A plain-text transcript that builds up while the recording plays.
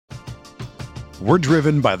We're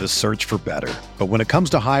driven by the search for better. But when it comes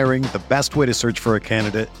to hiring, the best way to search for a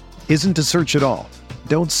candidate isn't to search at all.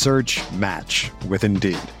 Don't search, match with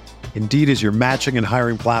Indeed. Indeed is your matching and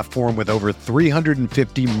hiring platform with over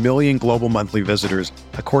 350 million global monthly visitors,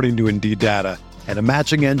 according to Indeed data, and a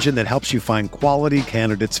matching engine that helps you find quality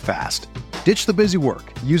candidates fast. Ditch the busy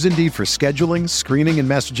work. Use Indeed for scheduling, screening, and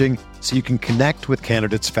messaging so you can connect with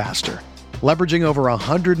candidates faster. Leveraging over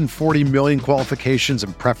 140 million qualifications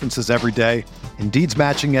and preferences every day, Indeed's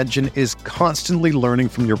matching engine is constantly learning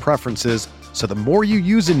from your preferences, so the more you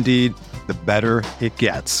use Indeed, the better it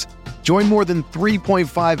gets. Join more than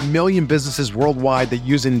 3.5 million businesses worldwide that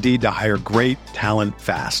use Indeed to hire great talent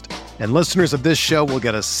fast. And listeners of this show will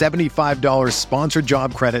get a $75 sponsored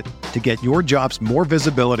job credit to get your jobs more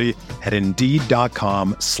visibility at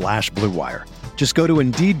Indeed.com/Blue Wire. Just go to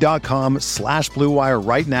Indeed.com/Blue Wire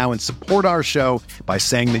right now and support our show by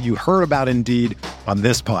saying that you heard about Indeed on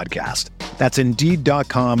this podcast. That's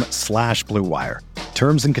Indeed.com/Blue Wire.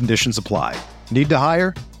 Terms and conditions apply. Need to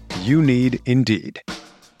hire? You need Indeed.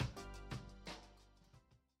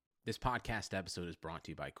 This podcast episode is brought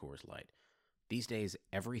to you by Coors Light. These days,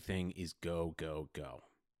 everything is go, go, go.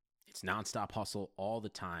 It's nonstop hustle all the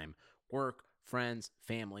time. Work, friends,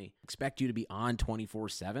 family, expect you to be on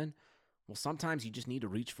 24/7. Well, sometimes you just need to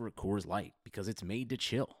reach for a Coors Light because it's made to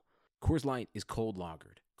chill. Coors Light is cold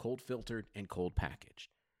lagered, cold filtered, and cold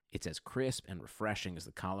packaged. It's as crisp and refreshing as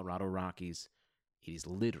the Colorado Rockies. It is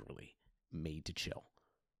literally made to chill.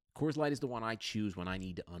 Coors Light is the one I choose when I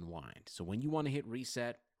need to unwind. So when you want to hit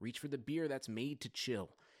reset, reach for the beer that's made to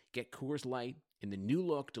chill. Get Coors Light in the new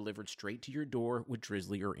look delivered straight to your door with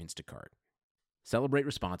Drizzly or Instacart. Celebrate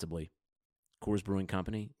responsibly. Coors Brewing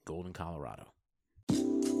Company, Golden, Colorado.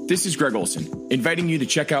 This is Greg Olson, inviting you to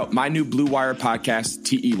check out my new Blue Wire podcast,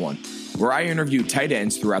 TE1, where I interview tight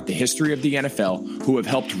ends throughout the history of the NFL who have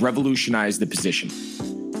helped revolutionize the position.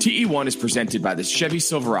 TE1 is presented by the Chevy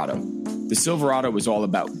Silverado. The Silverado is all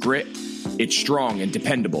about grit. It's strong and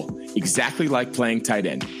dependable, exactly like playing tight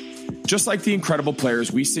end. Just like the incredible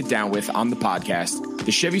players we sit down with on the podcast,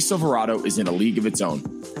 the Chevy Silverado is in a league of its own.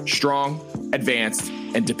 Strong, advanced,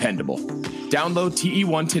 and dependable. Download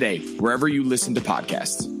TE1 today, wherever you listen to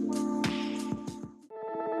podcasts.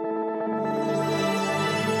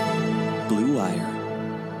 Blue Wire.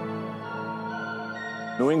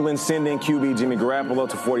 New England sending QB Jimmy Garoppolo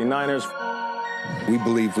to 49ers. We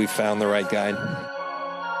believe we found the right guy.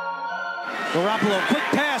 Garoppolo, quick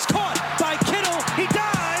pass, caught by Kittle. He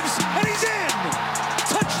dives, and he's in.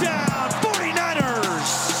 Touchdown,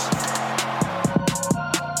 49ers.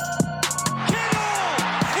 Kittle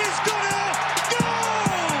is gonna go.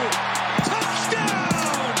 Touchdown.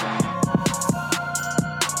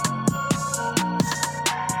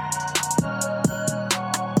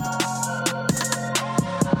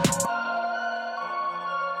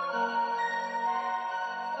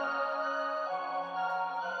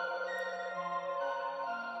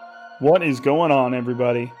 What is going on,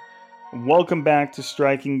 everybody? Welcome back to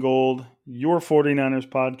Striking Gold, your 49ers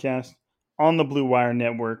podcast on the Blue Wire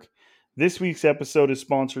Network. This week's episode is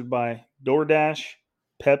sponsored by DoorDash,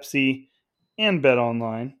 Pepsi, and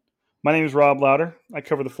BetOnline. My name is Rob Louder. I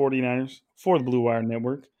cover the 49ers for the Blue Wire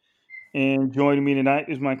Network. And joining me tonight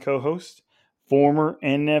is my co-host, former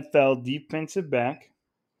NFL defensive back,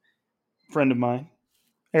 friend of mine,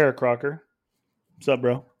 Eric Crocker. What's up,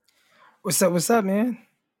 bro? What's up, man?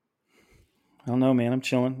 I don't know, man. I'm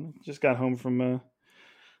chilling. Just got home from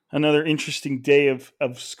another interesting day of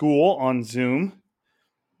school on Zoom,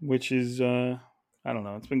 which is, I don't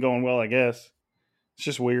know. It's been going well, I guess. It's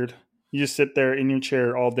just weird. You just sit there in your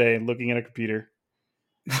chair all day looking at a computer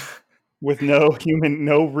with no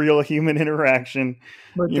real human interaction.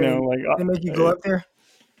 But they make you go up there?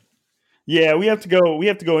 Yeah, we have to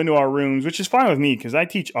go into our rooms, which is fine with me because I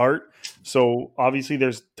teach art. So obviously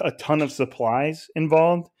there's a ton of supplies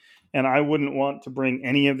involved. And I wouldn't want to bring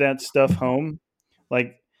any of that stuff home.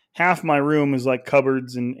 Like half my room is like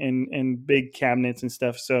cupboards and big cabinets and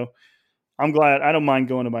stuff. So I'm glad. I don't mind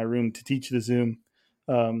going to my room to teach the Zoom.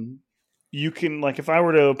 You can, like, if I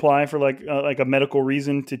were to apply for like a medical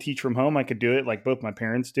reason to teach from home, I could do it. Like both my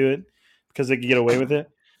parents do it because they could get away with it.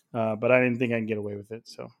 But I didn't think I can get away with it.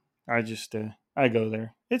 So I just, I go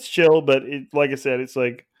there. It's chill, but like I said, it's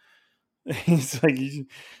like you're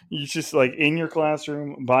just like in your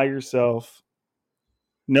classroom by yourself,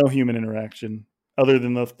 no human interaction other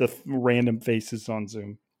than the random faces on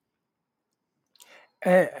Zoom.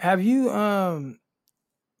 Have you I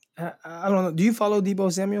don't know, do you follow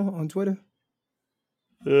Deebo Samuel on Twitter?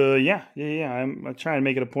 Yeah. I'm trying to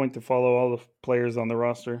make it a point to follow all the players on the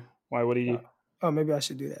roster. Why would he? Oh, maybe I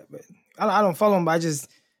should do that, but I don't follow him. But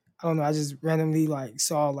I don't know. I just randomly like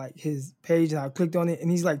saw like his page and I clicked on it,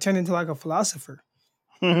 and he's like turned into like a philosopher.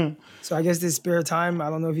 So I guess this spare time,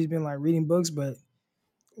 I don't know if he's been like reading books, but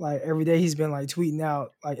like every day he's been like tweeting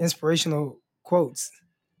out like inspirational quotes.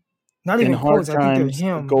 Not In even hard quotes. I think they're times, the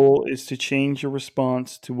him. goal is to change your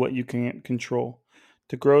response to what you can't control,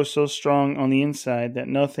 to grow so strong on the inside that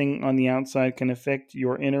nothing on the outside can affect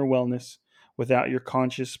your inner wellness without your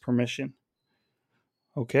conscious permission.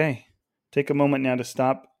 Okay, take a moment now to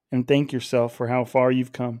stop and thank yourself for how far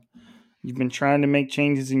you've come. You've been trying to make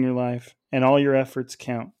changes in your life, and all your efforts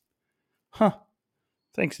count. Huh.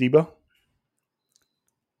 Thanks, Debo.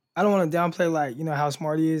 I don't want to downplay like, how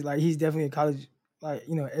smart he is. Like he's definitely a college, like,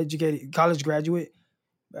 educated college graduate,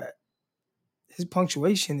 but his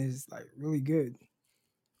punctuation is like really good.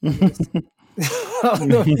 I don't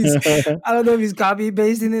know if he's copy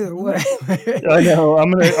pasting it or what. I know.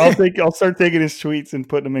 I'll start taking his tweets and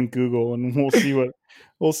putting them in Google, and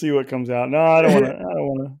we'll see what comes out. No, I don't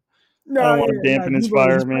want to No, dampen his Debo, he's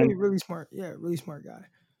fire, probably man. really smart. Yeah, really smart guy.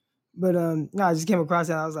 But no, I just came across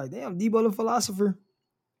that. I was like, damn, Debo the philosopher.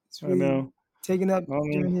 It's I really know. taken up I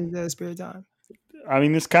mean, during his spare time.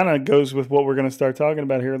 this kind of goes with what we're going to start talking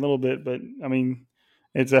about here in a little bit, but I mean,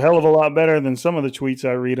 it's a hell of a lot better than some of the tweets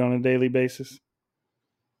I read on a daily basis.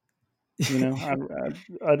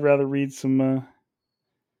 I'd rather read some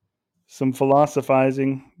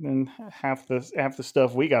philosophizing than half the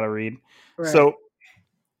stuff we got to read. Right. So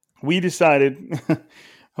we decided,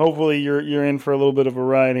 hopefully you're in for a little bit of a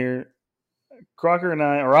ride here. Crocker and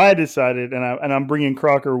I decided, and I'm bringing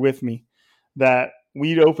Crocker with me, that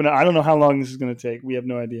we'd open up. I don't know how long this is going to take. We have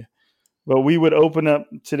no idea, but we would open up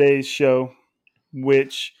today's show,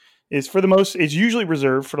 which is it's usually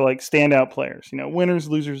reserved for like standout players, winners,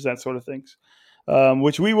 losers, that sort of things,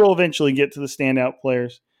 which we will eventually get to the standout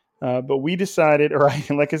players. But we decided,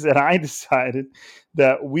 like I said, I decided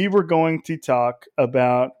that we were going to talk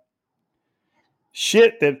about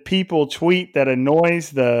shit that people tweet that annoys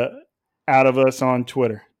the out of us on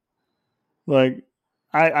Twitter. Like,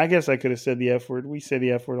 I guess I could have said the F word. We say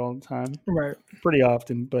the F word all the time, Right. pretty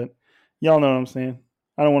often, but y'all know what I'm saying.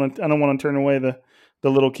 I don't want to turn away the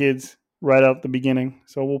little kids right out the beginning,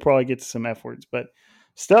 so we'll probably get to some F words, but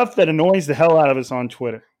stuff that annoys the hell out of us on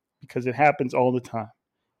Twitter because it happens all the time.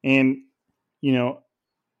 And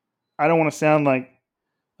I don't want to sound like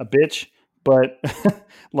a bitch, but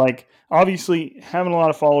like obviously having a lot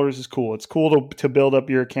of followers is cool. It's cool to build up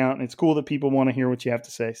your account, and it's cool that people want to hear what you have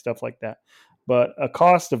to say, stuff like that. But a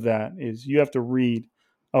cost of that is you have to read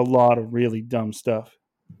a lot of really dumb stuff,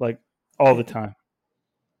 like all the time.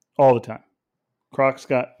 Croc's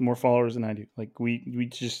got more followers than I do. Like we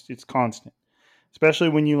just, it's constant, especially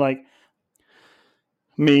when you like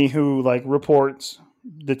me who like reports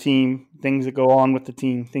the team, things that go on with the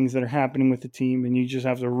team, things that are happening with the team, and you just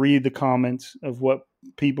have to read the comments of what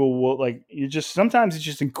people will like. Sometimes it's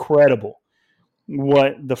just incredible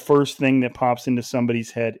what the first thing that pops into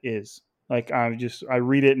somebody's head is. Like I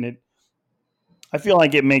read it and I feel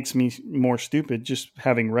like it makes me more stupid just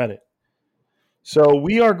having read it. So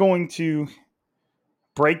we are going to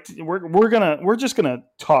we're just gonna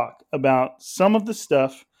talk about some of the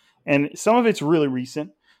stuff, and some of it's really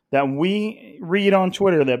recent, that we read on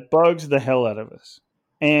Twitter that bugs the hell out of us.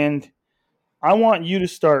 And I want you to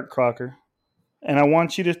start, Crocker, and I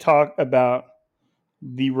want you to talk about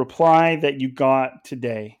the reply that you got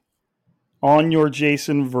today on your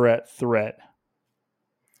Jason Verrett thread.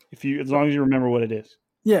 As long as you remember what it is.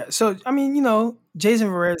 Yeah. So, I mean, Jason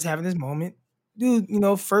Verrett is having his moment. Dude,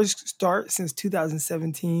 first start since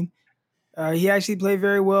 2017. He actually played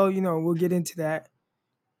very well. We'll get into that.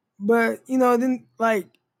 But, then like,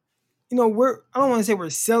 I don't want to say we're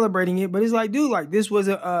celebrating it, but it's like, dude, like this was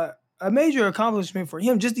a major accomplishment for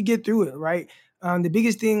him just to get through it, right? The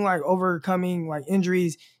biggest thing, like overcoming like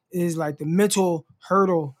injuries, is like the mental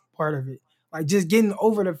hurdle part of it. Like just getting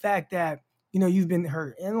over the fact that, you've been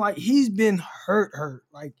hurt. And like he's been hurt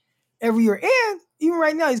like every year. And even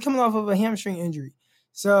right now, he's coming off of a hamstring injury.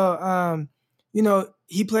 So,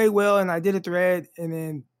 he played well, and I did a thread, and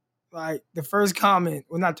then like the first comment,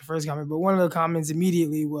 well, not the first comment, but one of the comments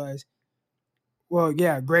immediately was, well,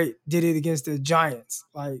 yeah, great. Did it against the Giants.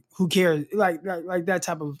 Like, who cares? Like that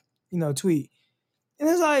type of, tweet. And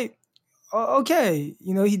it's like, okay,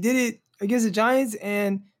 he did it against the Giants,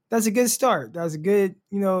 and that's a good start. That was a good,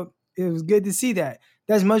 it was good to see that.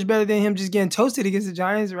 That's much better than him just getting toasted against the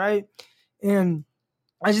Giants, right? And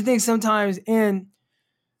I just think sometimes, and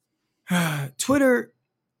Twitter,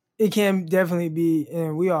 it can definitely be,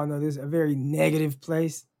 and we all know this, a very negative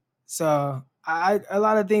place. So a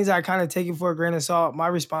lot of things I kind of take it for a grain of salt. My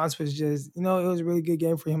response was just, it was a really good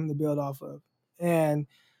game for him to build off of. And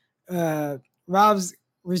Rob's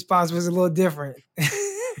response was a little different.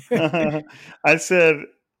 I said,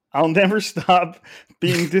 I'll never stop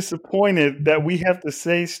being disappointed that we have to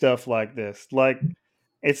say stuff like this. Like,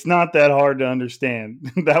 it's not that hard to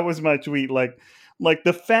understand. That was my tweet. Like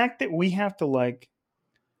the fact that we have to like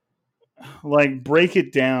break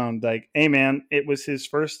it down. Like, hey man, it was his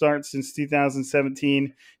first start since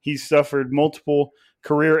 2017. He's suffered multiple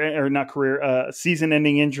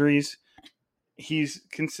season-ending injuries. He's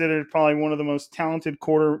considered probably one of the most talented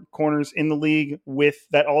corners in the league, with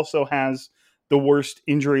that also has the worst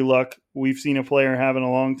injury luck we've seen a player have in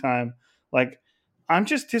a long time. Like, I'm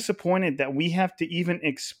just disappointed that we have to even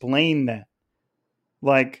explain that.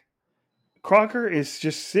 Like, Crocker is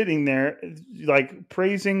just sitting there, like,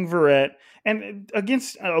 praising Verrett, and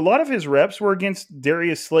against a lot of his reps were against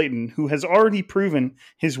Darius Slayton, who has already proven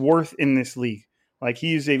his worth in this league. Like,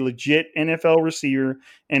 he is a legit NFL receiver,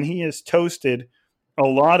 and he has toasted a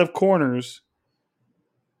lot of corners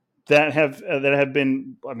that have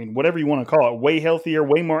been, I mean, whatever you want to call it, way healthier,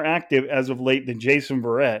 way more active as of late than Jason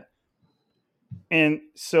Verrett. And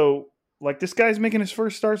so, like, this guy's making his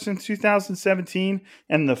first start since 2017,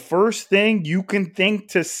 and the first thing you can think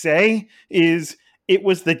to say is it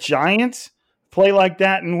was the Giants play like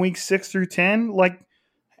that in weeks 6 through 10. Like,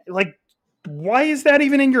 why is that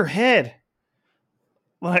even in your head?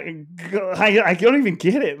 Like, I don't even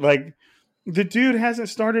get it. Like, the dude hasn't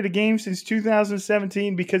started a game since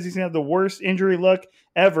 2017 because he's had the worst injury luck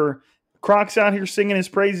ever. Croc's out here singing his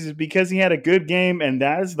praises because he had a good game, and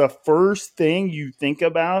that is the first thing you think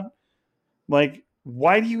about. Like,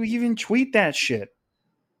 why do you even tweet that shit?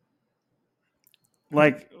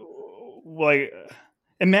 Like,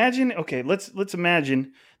 imagine. Okay, let's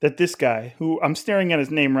imagine that this guy, who I'm staring at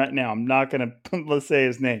his name right now, I'm not gonna let's say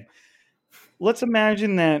his name. Let's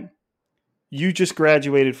imagine that you just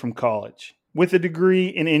graduated from college with a degree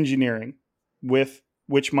in engineering, with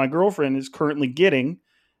which my girlfriend is currently getting,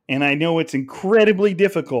 and I know it's incredibly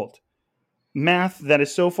difficult. Math that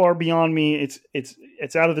is so far beyond me,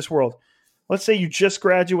 it's out of this world. Let's say you just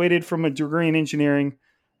graduated from a degree in engineering.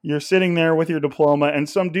 You're sitting there with your diploma, and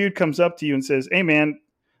some dude comes up to you and says, "Hey, man,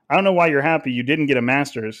 I don't know why you're happy. You didn't get a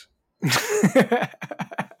master's."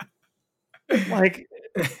 Like,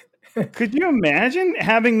 could you imagine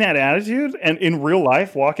having that attitude and in real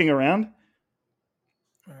life walking around?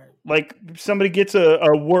 Like, somebody gets a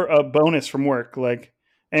bonus from work. Like,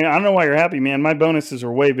 and I don't know why you're happy, man. My bonuses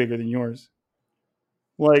are way bigger than yours.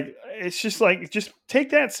 Like, it's just like, just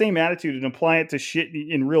take that same attitude and apply it to shit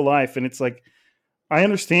in real life. And it's like, I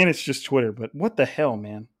understand it's just Twitter, but what the hell,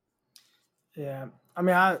 man? Yeah. I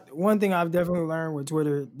mean, one thing I've definitely learned with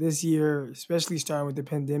Twitter this year, especially starting with the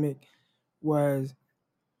pandemic, was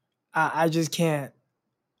I just can't.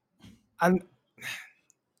 I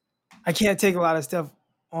can't take a lot of stuff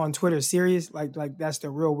on Twitter serious. Like that's the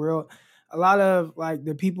real world. A lot of like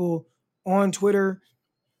the people on Twitter,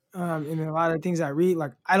 and a lot of things I read,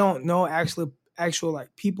 like I don't know actual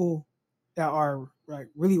like people that are like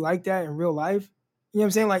really like that in real life. You know what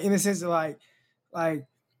I'm saying? Like, in the sense of like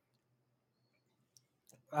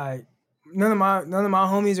none of my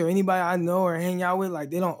homies or anybody I know or hang out with, like,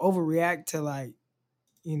 they don't overreact to, like,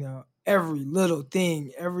 you know, every little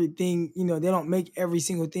thing, everything, you know, they don't make every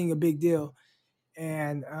single thing a big deal.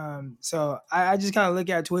 And so I just kind of look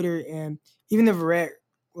at Twitter, and even the Verrett,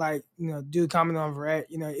 like, you know, dude comment on Verrett,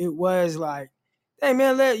 you know, it was like, hey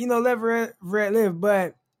man, let Verrett live.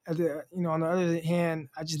 But on the other hand,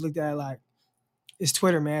 I just looked at it like, it's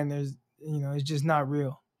Twitter, man. There's, you know, it's just not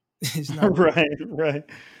real. It's not real. Right.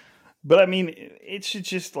 But I mean, it should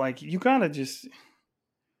just, like, you gotta just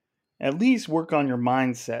at least work on your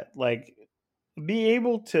mindset. Like, be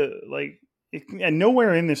able to, like, and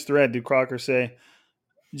nowhere in this thread did Crocker say,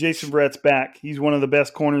 Jason Verrett's back. He's one of the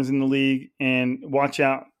best corners in the league, and watch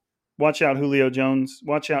out Julio Jones.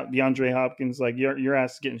 Watch out DeAndre Hopkins. Like, your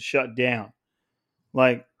ass is getting shut down.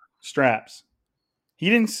 Like, straps.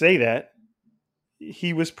 He didn't say that.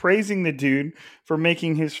 He was praising the dude for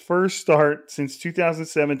making his first start since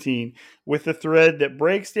 2017 with a thread that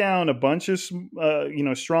breaks down a bunch of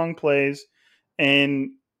strong plays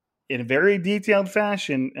and in a very detailed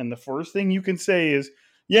fashion. And the first thing you can say is,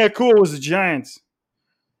 "Yeah, cool, it was the Giants."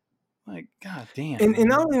 Like, god damn. And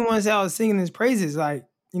not only once I was singing his praises, like,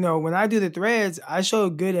 you know, when I do the threads, I show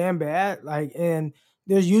good and bad. Like, and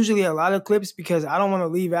there's usually a lot of clips because I don't want to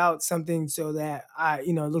leave out something so that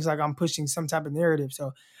it looks like I'm pushing some type of narrative.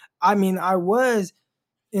 So, I mean, I was,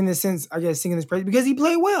 in a sense, I guess, singing his praise because he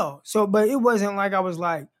played well. So, but it wasn't like I was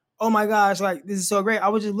like, oh my gosh, like, this is so great. I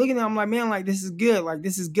was just looking at him like, man, like, this is good. Like,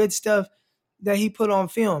 this is good stuff that he put on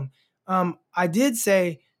film. I did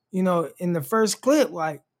say, you know, in the first clip,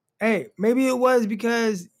 like, hey, maybe it was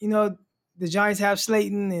because, the Giants have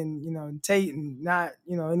Slayton and, Tate and not,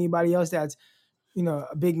 anybody else that's,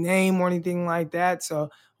 a big name or anything like that. So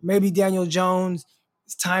maybe Daniel Jones'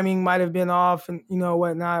 timing might have been off and,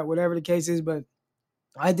 whatnot, whatever the case is. But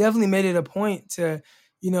I definitely made it a point to,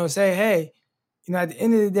 say, hey, at the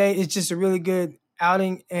end of the day, it's just a really good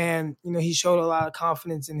outing. And, he showed a lot of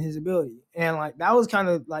confidence in his ability. And like, that was kind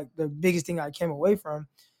of like the biggest thing I came away from,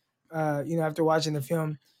 after watching the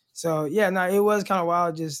film. So yeah, no, it was kind of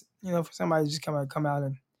wild just, for somebody to just come out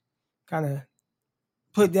and kind of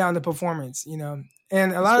put down the performance,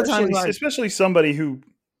 and a lot of times, especially somebody who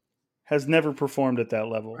has never performed at that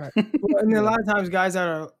level. Right. Well, and a lot of times guys that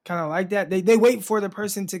are kind of like that, they wait for the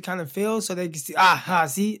person to kind of fail so they can see,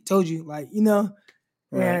 see, told you, like,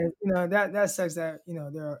 Right. and that sucks that,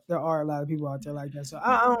 there are a lot of people out there like that. So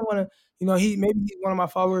I don't want to, maybe he's one of my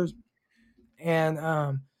followers, and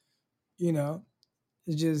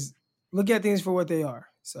it's just look at things for what they are.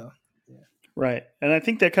 So yeah. Right. And I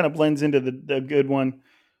think that kind of blends into the good one.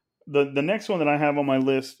 The next one that I have on my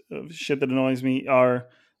list of shit that annoys me are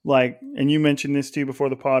like, and you mentioned this too before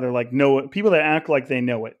the pod, are like people that act like they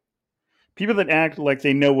know it. People that act like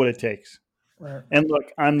they know what it takes. Right. And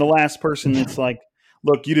look, I'm the last person that's like,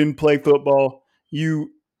 look, you didn't play football. You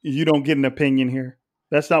don't get an opinion here.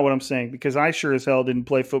 That's not what I'm saying, because I sure as hell didn't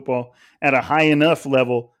play football at a high enough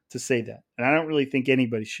level to say that. And I don't really think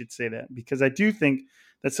anybody should say that, because I do think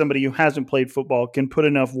that somebody who hasn't played football can put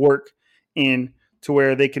enough work in to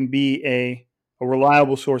where they can be a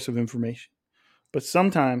reliable source of information. But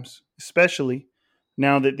sometimes, especially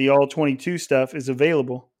now that the All-22 stuff is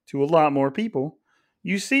available to a lot more people,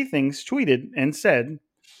 you see things tweeted and said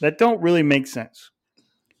that don't really make sense.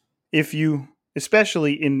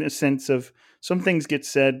 Especially in the sense of some things get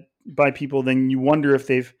said by people, then you wonder if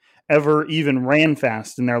they've ever even ran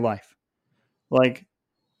fast in their life. Like,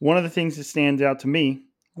 one of the things that stands out to me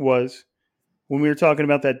was when we were talking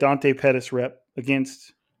about that Dante Pettis rep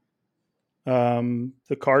against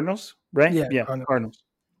the Cardinals, right? Yeah, Cardinals.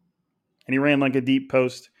 And he ran like a deep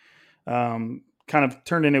post, kind of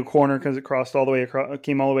turned into a corner because it crossed all the way across,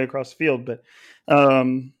 came all the way across the field. But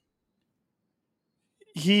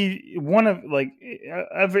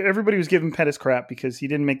everybody was giving Pettis crap because he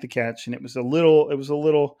didn't make the catch, and it was a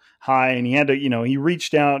little high, and he had to, he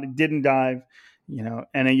reached out, didn't dive,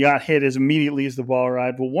 and he got hit as immediately as the ball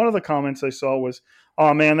arrived. Well, one of the comments I saw was,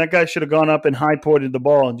 "Oh man, that guy should have gone up and high pointed the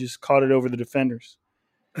ball and just caught it over the defenders."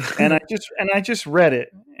 and I just read it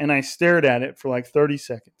and I stared at it for like 30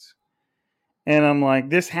 seconds. And I'm like,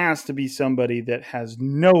 this has to be somebody that has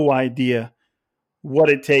no idea what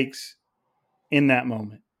it takes in that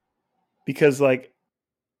moment. Because like,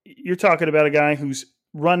 you're talking about a guy who's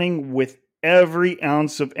running with every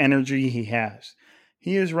ounce of energy he has.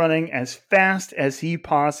 He is running as fast as he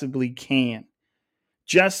possibly can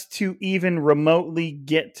just to even remotely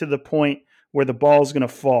get to the point where the ball's going to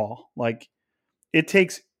fall. Like, it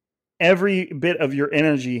takes every bit of your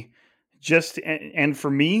energy and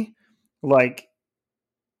for me,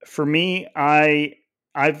 I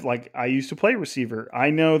used to play receiver. I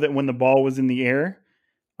know that when the ball was in the air,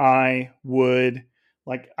 I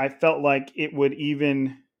felt like it would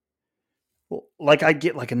even, like, I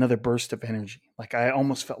get like another burst of energy. Like, I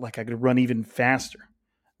almost felt like I could run even faster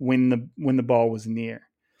when the ball was in the air.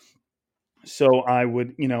 So I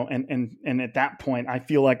would, and at that point, I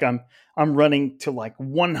feel like I'm running to like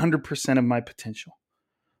 100% of my potential,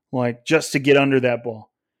 like just to get under that ball.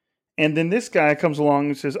 And then this guy comes along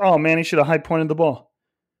and says, "Oh man, he should have high pointed the ball."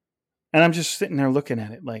 And I'm just sitting there looking at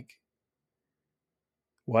it like,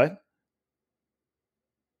 what?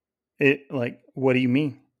 What do you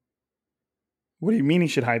mean? What do you mean he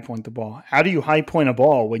should high point the ball? How do you high point a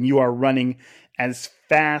ball when you are running as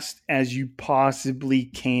fast as you possibly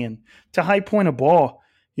can? To high point a ball,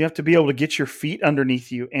 you have to be able to get your feet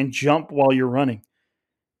underneath you and jump while you're running,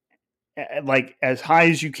 like as high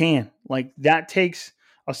as you can. Like, that takes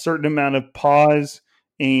a certain amount of pause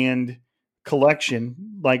and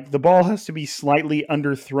collection. Like, the ball has to be slightly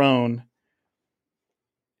underthrown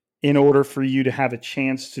in order for you to have a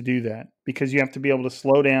chance to do that, because you have to be able to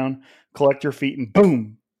slow down, collect your feet, and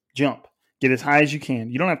boom, jump. Get as high as you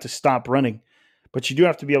can. You don't have to stop running, but you do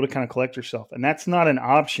have to be able to kind of collect yourself. And that's not an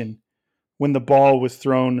option when the ball was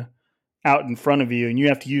thrown out in front of you and you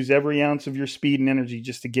have to use every ounce of your speed and energy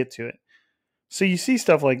just to get to it. So you see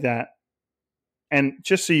stuff like that. And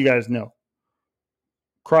just so you guys know,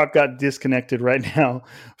 Croc got disconnected right now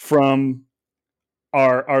from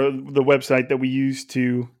the website that we use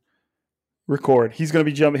to record. He's going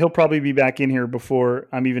to be jumping. He'll probably be back in here before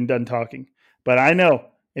I'm even done talking. But I know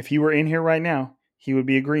if he were in here right now, he would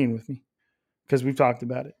be agreeing with me because we've talked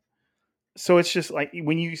about it. So it's just like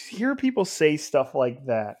when you hear people say stuff like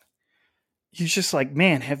that, you're just like,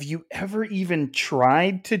 man, have you ever even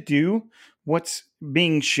tried to do what's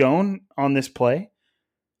being shown on this play?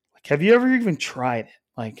 Like, have you ever even tried it?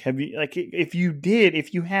 Like, have you, like, if you did,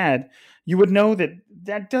 if you had, you would know that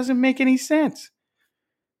that doesn't make any sense.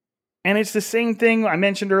 And it's the same thing I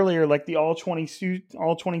mentioned earlier, like the all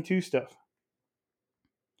 22 stuff.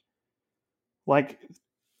 Like,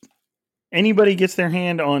 anybody gets their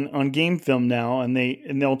hand on game film now, and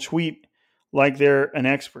they'll tweet like they're an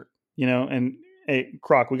expert, you know. And hey,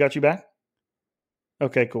 Croc, we got you back.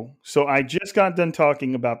 Okay, cool. So I just got done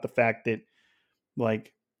talking about the fact that,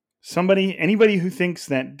 like, anybody who thinks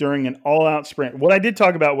that during an all-out sprint, what I did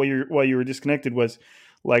talk about while you were disconnected was,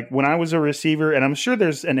 like, when I was a receiver, and I'm sure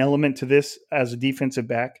there's an element to this as a defensive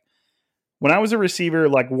back. When I was a receiver,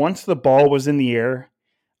 like, once the ball was in the air,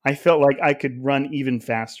 I felt like I could run even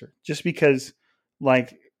faster, just because,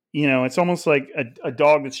 like, you know, it's almost like a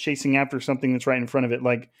dog that's chasing after something that's right in front of it.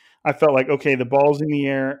 Like, I felt like, okay, the ball's in the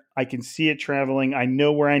air. I can see it traveling. I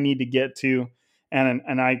know where I need to get to.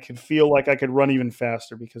 And I could feel like I could run even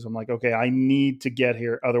faster because I'm like, okay, I need to get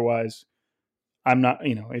here. Otherwise, I'm not,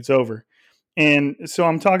 you know, it's over. And so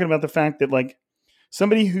I'm talking about the fact that, like,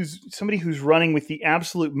 somebody who's running with the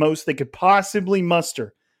absolute most they could possibly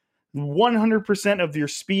muster, 100% of your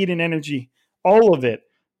speed and energy, all of it,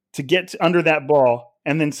 to get under that ball.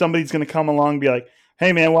 And then somebody's going to come along and be like,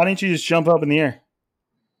 hey, man, why didn't you just jump up in the air?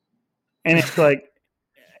 And it's like,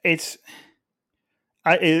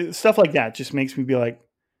 stuff like that just makes me be like,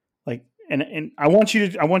 and I want you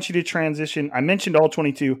to transition. I mentioned all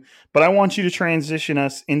 22, but I want you to transition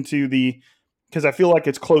us into because I feel like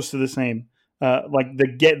it's close to the same. Like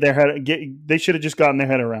they should have just gotten their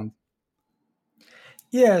head around.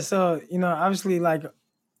 Yeah. So, you know, obviously, like,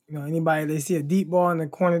 you know, anybody, they see a deep ball and the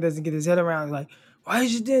corner doesn't get his head around, like, why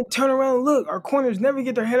you didn't turn around and look? Our corners never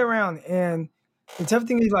get their head around. And the tough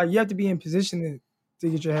thing is, like, you have to be in position to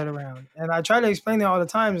get your head around. And I try to explain that all the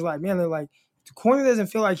time. It's like, man, they're like, the corner doesn't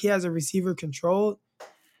feel like he has a receiver controlled,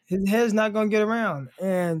 his head's not going to get around.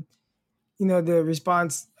 And, you know, the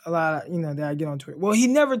response a lot, you know, that I get on Twitter, well, he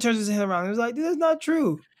never turns his head around. It was like, dude, that's not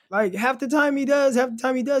true. Like, half the time he does, half the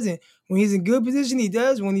time he doesn't. When he's in good position, he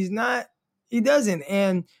does. When he's not, he doesn't.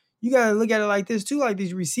 And you got to look at it like this too. Like,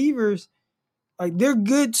 these receivers, like, they're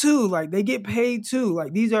good too. Like, they get paid too.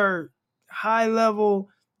 Like, these are high level,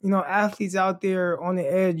 you know, athletes out there on the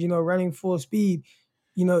edge, you know, running full speed.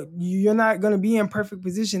 You know, you're not going to be in perfect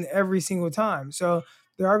position every single time. So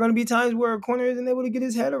there are going to be times where a corner isn't able to get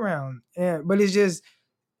his head around. But it's just,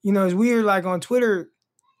 you know, it's weird, like, on Twitter.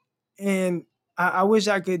 And I wish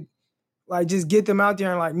I could, like, just get them out there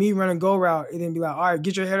and, like, me run a go route and then be like, all right,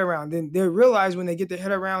 get your head around. Then they realize when they get their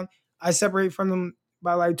head around, I separate from them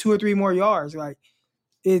by like 2 or 3 more yards. Like,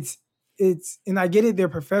 it's, and I get it, they're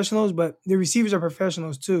professionals, but the receivers are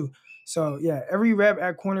professionals too. So yeah, every rep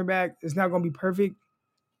at cornerback is not going to be perfect.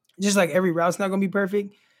 Just like every route's not going to be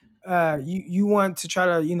perfect. You want to try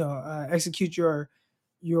to, you know, execute your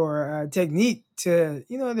technique to,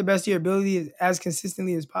 you know, the best of your ability as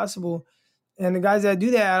consistently as possible. And the guys that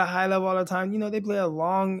do that at a high level all the time, you know, they play a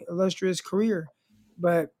long, illustrious career.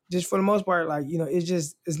 But just for the most part, like, you know,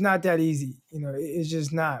 it's not that easy. You know, it's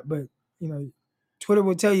just not. But, you know, Twitter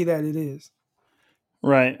will tell you that it is.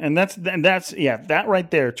 Right. And that's that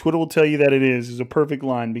right there. Twitter will tell you that it is a perfect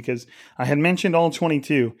line, because I had mentioned all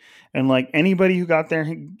 22, and, like, anybody who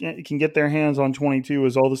can get their hands on 22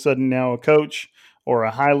 is all of a sudden now a coach or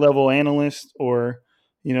a high level analyst, or,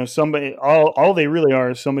 you know, somebody, all they really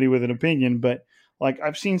are is somebody with an opinion. But, like,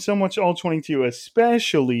 I've seen so much all 22,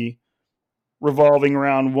 especially revolving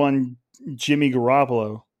around one Jimmy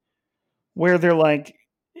Garoppolo, where they're like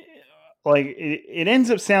it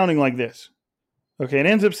ends up sounding like this. Okay, it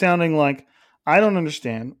ends up sounding like, I don't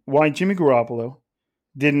understand why Jimmy Garoppolo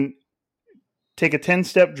didn't take a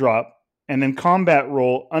 10-step drop and then combat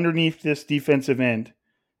roll underneath this defensive end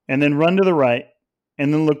and then run to the right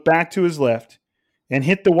and then look back to his left and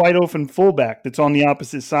hit the wide open fullback that's on the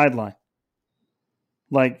opposite sideline.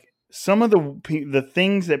 Like, some of the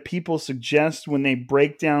things that people suggest when they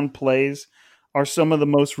break down plays are some of the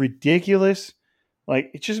most ridiculous.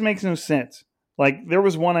 Like, it just makes no sense. Like, there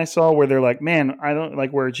was one I saw where they're like, man, I don't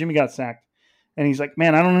like, where Jimmy got sacked. And he's like,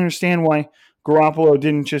 man, I don't understand why Garoppolo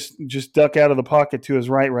didn't just duck out of the pocket to his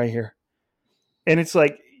right here. And it's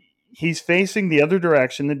like, he's facing the other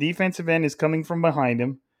direction. The defensive end is coming from behind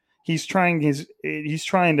him. He's trying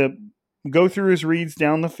to go through his reads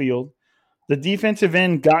down the field. The defensive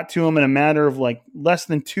end got to him in a matter of, like, less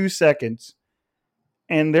than 2 seconds.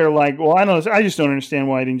 And they're like, well, I just don't understand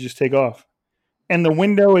why I didn't just take off. And the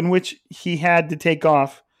window in which he had to take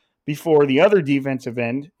off before the other defensive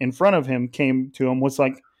end in front of him came to him was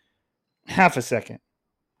like half a second.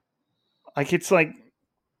 Like, it's like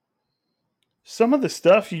some of the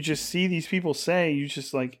stuff you just see these people say, you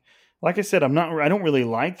just like I said, I don't really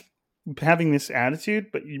like having this attitude,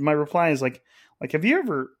 but my reply is like, have you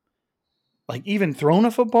ever like even thrown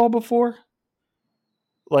a football before?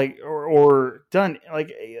 Like, or done,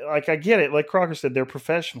 like I get it. Like Crocker said, they're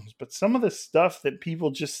professionals, but some of the stuff that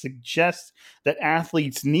people just suggest that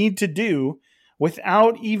athletes need to do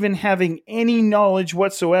without even having any knowledge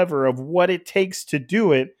whatsoever of what it takes to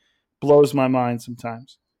do it blows my mind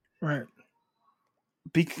sometimes. Right.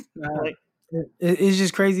 Like, it's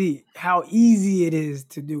just crazy how easy it is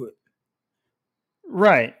to do it.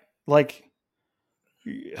 Right. Like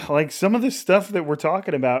some of the stuff that we're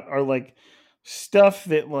talking about are like stuff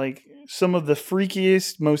that like some of the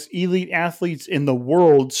freakiest, most elite athletes in the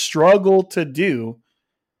world struggle to do.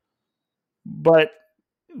 But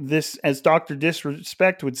this, as Dr.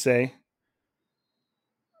 Disrespect would say,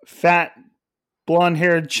 fat,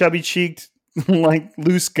 blonde-haired, chubby-cheeked, like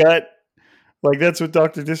loose gut. Like that's what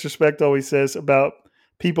Dr. Disrespect always says about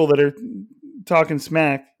people that are talking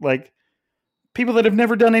smack. Like people that have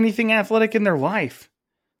never done anything athletic in their life,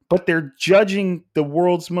 but they're judging the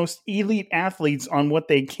world's most elite athletes on what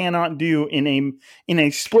they cannot do in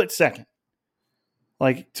a split second.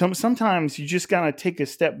 Like sometimes you just gotta take a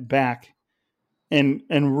step back and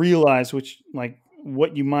realize what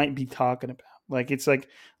you might be talking about. Like it's like,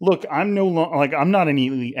 look, I'm not an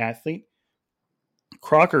elite athlete.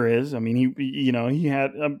 Crocker is. I mean, he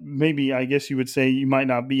had maybe, I guess you would say you might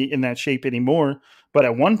not be in that shape anymore, but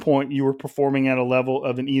at one point you were performing at a level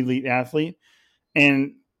of an elite athlete.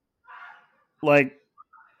 And like,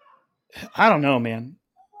 I don't know, man.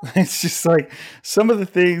 It's just like some of the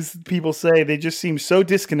things people say, they just seem so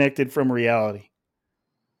disconnected from reality.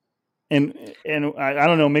 And I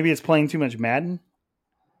don't know, maybe it's playing too much Madden.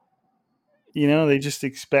 They just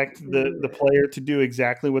expect the player to do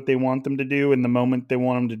exactly what they want them to do in the moment they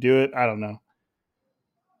want them to do it. I don't know.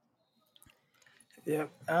 Yeah,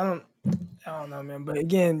 I don't know, man. But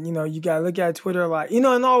again, you gotta look at Twitter a lot. And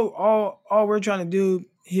all we're trying to do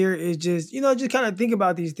here is just kind of think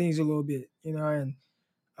about these things a little bit. And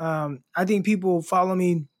I think people follow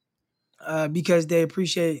me because they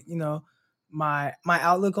appreciate my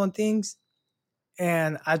outlook on things.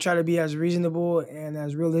 And I try to be as reasonable and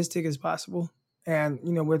as realistic as possible. And,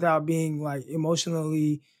 without being like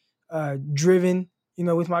emotionally driven,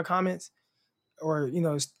 with my comments or,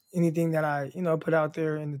 anything that I, put out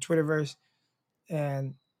there in the Twitterverse.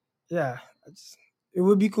 And yeah, it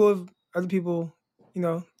would be cool if other people,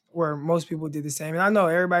 where most people did the same. And I know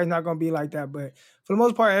everybody's not going to be like that, but for the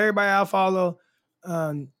most part, everybody I follow,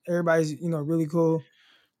 everybody's, really cool.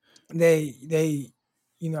 They,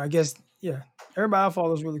 I guess, yeah. Everybody I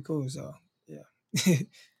follow is really cool, so yeah.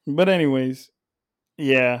 But anyways,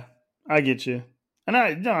 yeah, I get you. And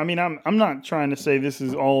I'm not trying to say this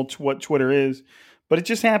is all what Twitter is, but it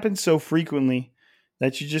just happens so frequently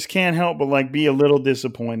that you just can't help but like be a little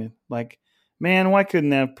disappointed. Like, man, why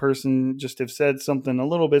couldn't that person just have said something a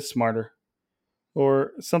little bit smarter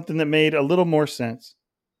or something that made a little more sense?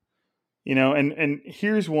 And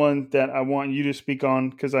here's one that I want you to speak on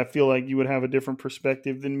because I feel like you would have a different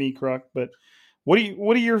perspective than me, Croc. But what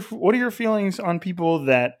are your feelings on people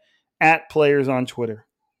that at players on Twitter?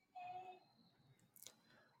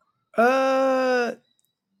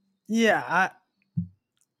 Yeah,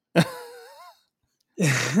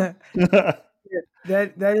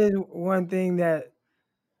 that is one thing that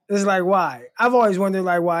is like why I've always wondered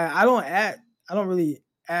like why I don't really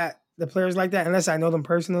at the players like that unless I know them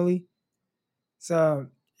personally. So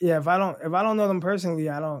yeah, if I don't know them personally,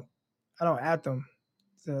 I don't at them.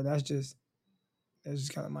 So that's just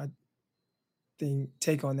kind of my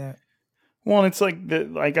take on that. Well, it's like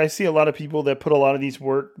I see a lot of people that put a lot of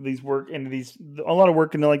work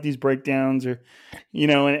into like these breakdowns or,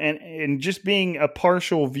 and just being an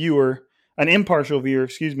impartial viewer,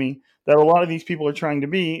 excuse me, that a lot of these people are trying to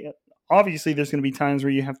be. Obviously, there's going to be times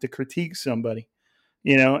where you have to critique somebody,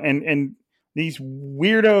 and these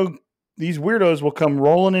weirdos will come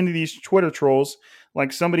rolling into these Twitter trolls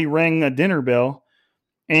like somebody rang a dinner bell,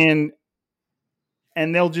 and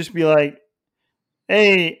they'll just be like,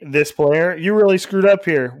 hey, this player, you really screwed up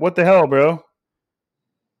here. What the hell, bro?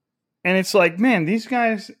 And it's like, man, these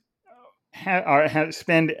guys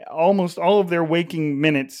spend almost all of their waking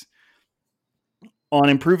minutes on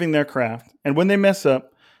improving their craft. And when they mess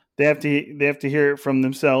up, they have to hear it from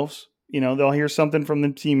themselves. They'll hear something from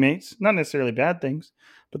their teammates, not necessarily bad things,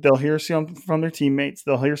 but they'll hear something from their teammates.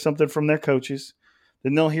 They'll hear something from their coaches.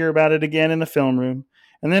 Then they'll hear about it again in the film room.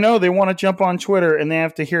 And then, they want to jump on Twitter and they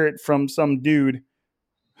have to hear it from some dude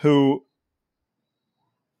who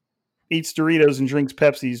eats Doritos and drinks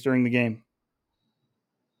Pepsis during the game.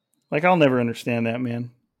 Like, I'll never understand that,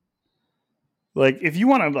 man. Like, if you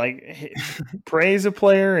want to praise a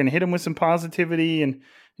player and hit him with some positivity and,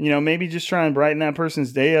 maybe just try and brighten that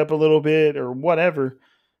person's day up a little bit or whatever,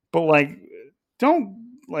 but don't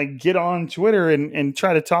get on Twitter and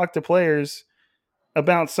try to talk to players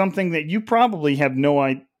about something that you probably have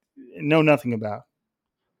know nothing about,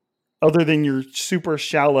 other than you're super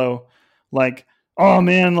shallow. Like, oh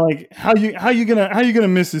man, how you gonna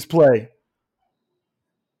miss this play?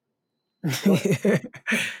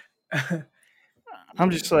 I'm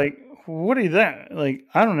just like, what are that?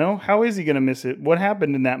 I don't know. How is he going to miss it? What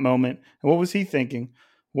happened in that moment? And what was he thinking?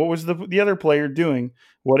 What was the other player doing?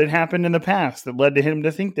 What had happened in the past that led to him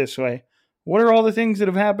to think this way? What are all the things that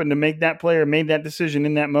have happened to make that player made that decision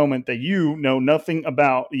in that moment that you know nothing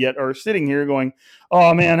about yet are sitting here going,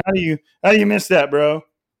 oh man, how do you miss that, bro?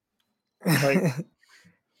 I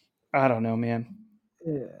don't know, man.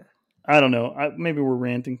 Yeah. I don't know. Maybe we're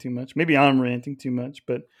ranting too much. Maybe I'm ranting too much,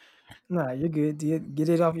 but nah, you're good. Get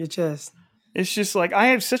it off your chest. It's just I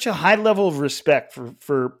have such a high level of respect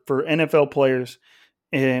for NFL players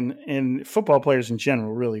and football players in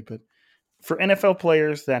general, really, but for NFL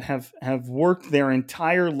players that have worked their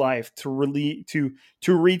entire life to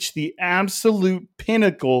reach the absolute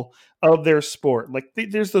pinnacle of their sport.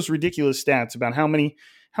 There's those ridiculous stats about how many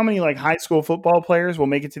high school football players will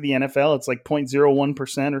make it to the NFL. It's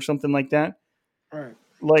 0.01% or something like that. Right.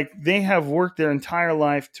 They have worked their entire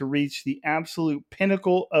life to reach the absolute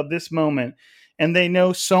pinnacle of this moment, and they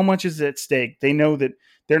know so much is at stake. They know that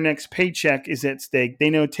their next paycheck is at stake.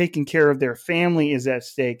 They know taking care of their family is at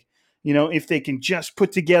stake. If they can just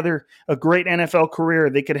put together a great NFL career,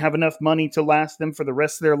 they could have enough money to last them for the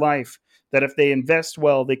rest of their life. That if they invest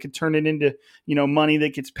well, they could turn it into, money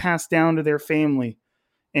that gets passed down to their family.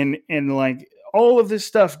 And all of this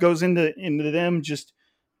stuff goes into them just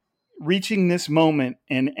reaching this moment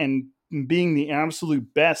and being the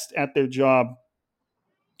absolute best at their job.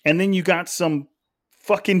 And then you got some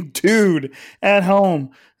fucking dude at home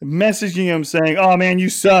messaging him saying, oh man, you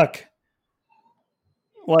suck.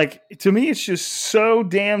 To me, it's just so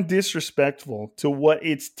damn disrespectful to what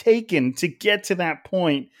it's taken to get to that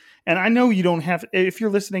point. And I know you don't have, if you're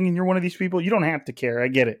listening and you're one of these people, you don't have to care. I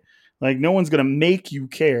get it. No one's going to make you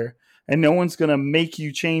care and no one's going to make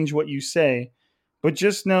you change what you say. But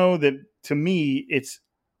just know that to me,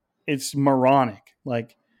 it's moronic.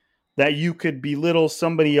 That you could belittle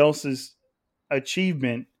somebody else's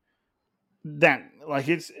achievement. That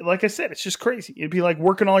it's like I said, it's just crazy. It'd be like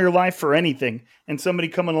working all your life for anything and somebody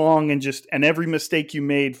coming along and every mistake you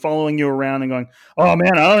made following you around and going, oh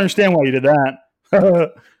man, I don't understand why you did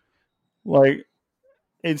that.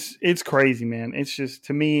 It's crazy, man. It's just,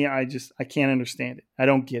 to me, I can't understand it. I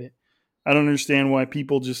don't get it. I don't understand why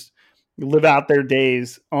people just live out their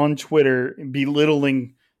days on Twitter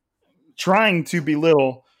trying to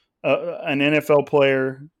belittle an NFL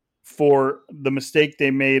player for the mistake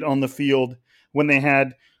they made on the field when they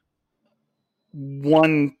had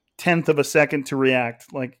 1/10 of a second to react.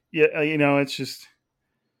 It's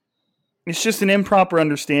just an improper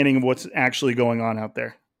understanding of what's actually going on out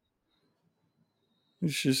there.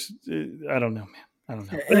 It's just, I don't know, man. I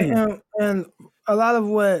don't know. And a lot of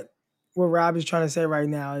what Rob is trying to say right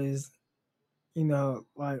now is,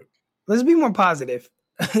 let's be more positive.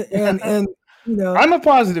 and I'm a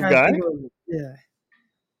positive guy. Yeah.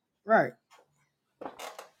 Right.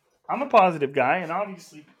 I'm a positive guy, and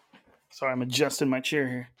obviously, sorry, I'm adjusting my chair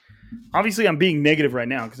here. Obviously, I'm being negative right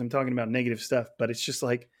now because I'm talking about negative stuff, but it's just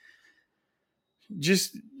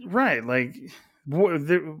right.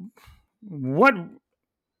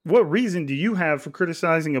 What reason do you have for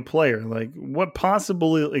criticizing a player? What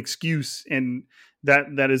possible excuse and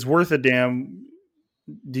that is worth a damn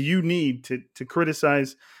do you need to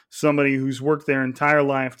criticize somebody who's worked their entire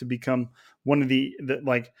life to become one of the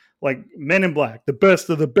Men in Black, the best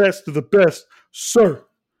of the best of the best, sir?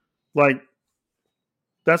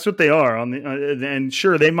 That's what they are and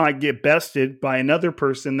sure, they might get bested by another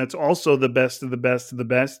person that's also the best of the best of the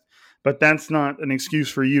best, but that's not an excuse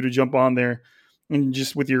for you to jump on there and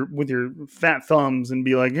just with your fat thumbs and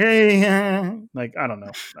be like, hey, I don't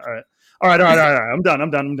know. All right. I'm done.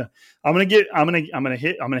 I'm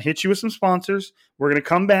gonna hit you with some sponsors. We're gonna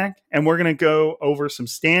come back and we're gonna go over some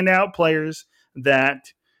standout players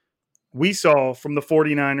that we saw from the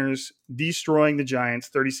 49ers destroying the Giants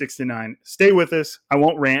 36-9. Stay with us. I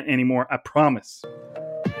won't rant anymore. I promise.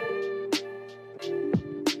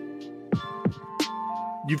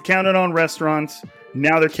 You've counted on restaurants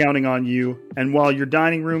Now they're counting on you. And while your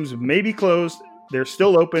dining rooms may be closed, they're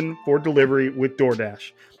still open for delivery with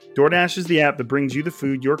DoorDash. DoorDash is the app that brings you the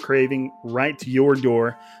food you're craving right to your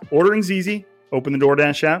door. Ordering's easy. Open the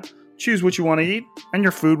DoorDash app, choose what you want to eat, and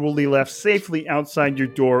your food will be left safely outside your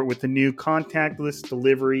door with the new contactless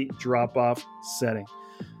delivery drop-off setting.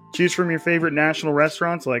 Choose from your favorite national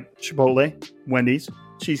restaurants like Chipotle, Wendy's,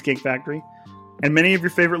 Cheesecake Factory, and many of your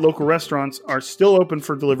favorite local restaurants are still open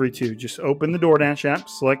for delivery too. Just open the DoorDash app,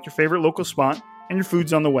 select your favorite local spot, and your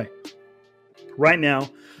food's on the way. Right now,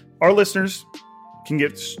 our listeners can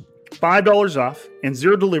get $5 off and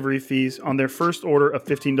 0 delivery fees on their first order of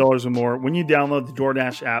 $15 or more when you download the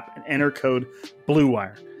DoorDash app and enter code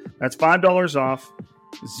BLUEWIRE. That's $5 off,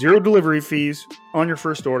 0 delivery fees on your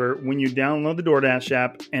first order when you download the DoorDash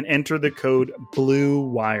app and enter the code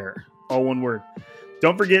BLUEWIRE. All one word.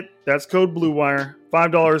 Don't forget, that's code BLUEWIRE,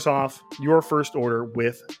 $5 off your first order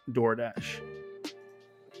with DoorDash.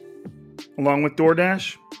 Along with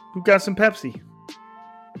DoorDash, we've got some Pepsi.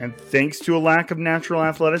 And thanks to a lack of natural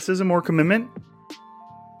athleticism or commitment,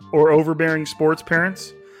 or overbearing sports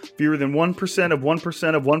parents, fewer than 1% of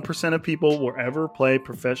 1% of 1% of people will ever play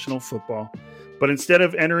professional football. But instead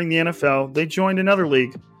of entering the NFL, they joined another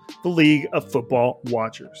league, the League of Football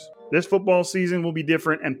Watchers. This football season will be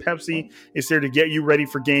different, and Pepsi is there to get you ready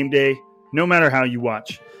for game day, no matter how you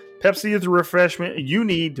watch. Pepsi is the refreshment you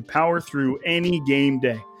need to power through any game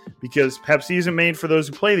day. Because Pepsi isn't made for those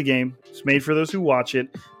who play the game. It's made for those who watch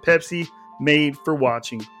it. Pepsi, made for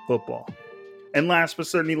watching football. And last but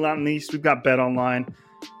certainly not least, we've got BetOnline.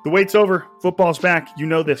 The wait's over. Football's back. You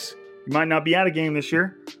know this. You might not be at a game this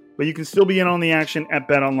year, but you can still be in on the action at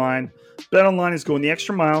BetOnline. BetOnline is going the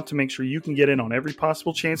extra mile to make sure you can get in on every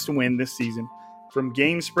possible chance to win this season. From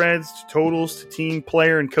game spreads to totals to team,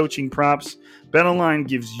 player, and coaching props, BetOnline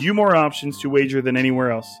gives you more options to wager than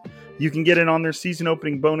anywhere else. You can get in on their season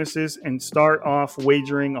opening bonuses and start off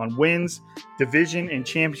wagering on wins, division, and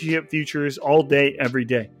championship futures all day, every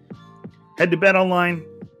day. Head to BetOnline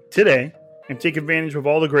today and take advantage of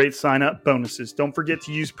all the great sign-up bonuses. Don't forget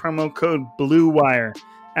to use promo code BLUEWIRE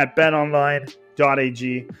at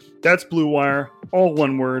betonline.ag. That's BLUEWIRE, all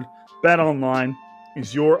one word. BetOnline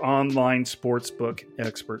is your online sportsbook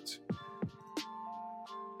experts.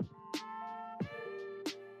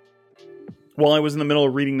 While I was in the middle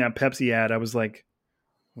of reading that Pepsi ad, I was like,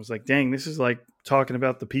 dang, this is like talking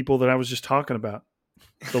about the people that I was just talking about.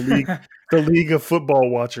 The League of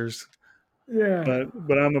Football Watchers. Yeah.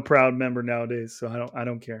 But I'm a proud member nowadays, so I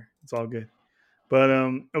don't care. It's all good. But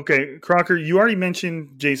okay, Crocker, you already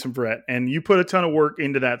mentioned Jason Verrett, and you put a ton of work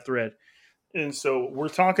into that thread. And so we're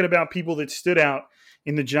talking about people that stood out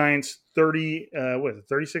in the Giants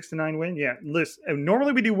 36-9 win? Yeah, listen,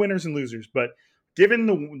 normally we do winners and losers, but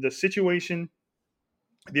given the situation,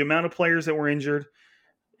 the amount of players that were injured,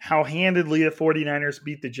 how handedly the 49ers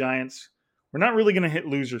beat the Giants, we're not really going to hit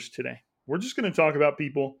losers today. We're just going to talk about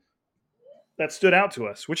people that stood out to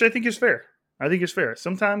us, which I think is fair.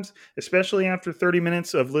 Sometimes, especially after 30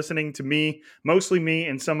 minutes of listening to me, mostly me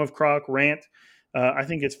and some of Croc rant, I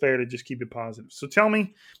think it's fair to just keep it positive. So tell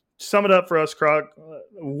me, sum it up for us, Croc.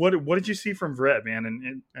 What did you see from Verrett, man?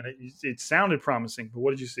 And it sounded promising, but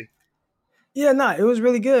what did you see? Yeah, it was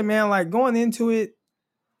really good, man. Like going into it,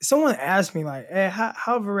 someone asked me like, hey,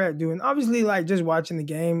 how Verrett doing? Obviously, like just watching the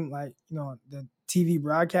game, like, you know, the TV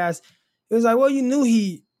broadcast, it was like, well, you knew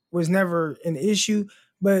he was never an issue,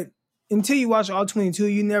 but until you watch all 22,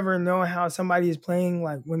 you never know how somebody is playing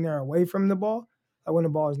like when they're away from the ball, like when the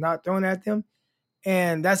ball is not thrown at them.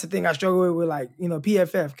 And that's the thing I struggle with like, you know,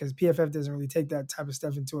 PFF, because PFF doesn't really take that type of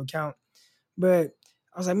stuff into account. But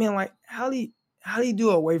I was like, man, like how do you do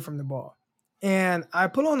away from the ball? And I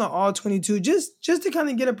put on the all 22 just to kind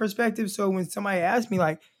of get a perspective. So when somebody asks me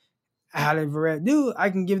like, how did Verrett do?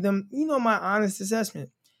 I can give them, you know, my honest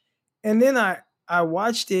assessment. And then I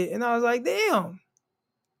watched it and I was like, damn,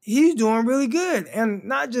 he's doing really good. And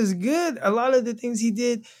not just good. A lot of the things he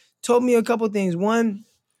did told me a couple things. One,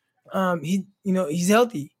 he's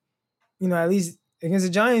healthy. You know, at least against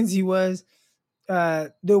the Giants, he was.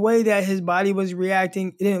 The way that his body was reacting,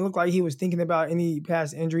 it didn't look like he was thinking about any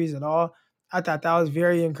past injuries at all. I thought that was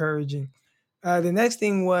very encouraging. The next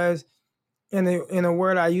thing was, in a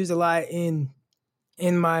word I use a lot in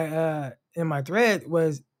my thread,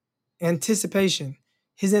 was anticipation.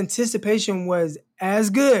 His anticipation was as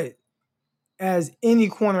good as any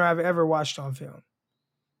corner I've ever watched on film.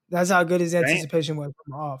 That's how good his anticipation was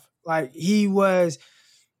from off. Like he was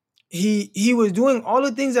doing all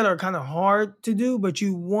the things that are kind of hard to do, but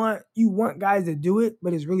you want guys to do it,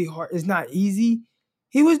 but it's really hard. It's not easy.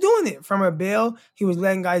 He was doing it from a bail. He was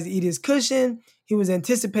letting guys eat his cushion. He was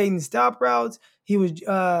anticipating stop routes. He was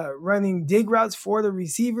running dig routes for the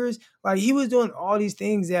receivers. Like, he was doing all these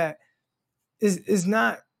things that is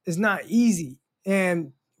not easy.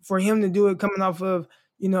 And for him to do it coming off of,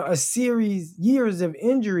 a series, years of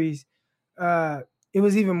injuries, it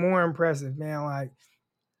was even more impressive, man.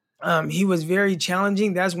 Like, he was very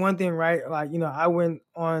challenging. That's one thing, right? Like, I went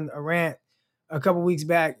on a rant a couple weeks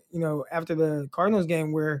back, after the Cardinals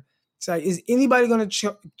game, where it's like, is anybody going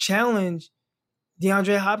to challenge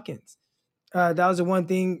DeAndre Hopkins? That was the one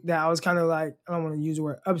thing that I was kind of like, I don't want to use the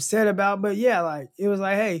word upset about, but yeah, like, it was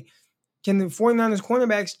like, hey, can the 49ers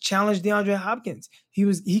cornerbacks challenge DeAndre Hopkins?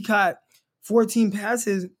 He caught 14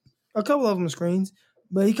 passes, a couple of them screens,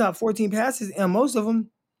 but he caught 14 passes, and most of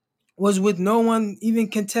them was with no one even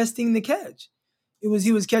contesting the catch. He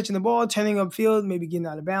was catching the ball, turning upfield, maybe getting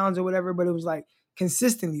out of bounds or whatever, but it was like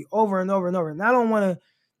consistently over and over and over. And I don't want to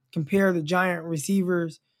compare the giant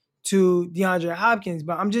receivers to DeAndre Hopkins,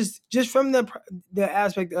 but I'm just from the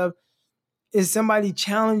aspect of, is somebody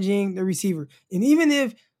challenging the receiver? And even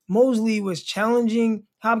if Mosley was challenging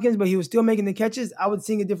Hopkins, but he was still making the catches, I would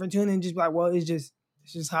sing a different tune and just be like, well, it's just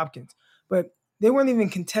Hopkins. But they weren't even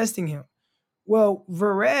contesting him. Well,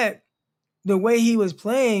 Verrett, the way he was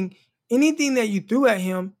playing, anything that you threw at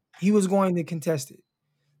him, he was going to contest it.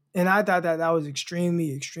 And I thought that was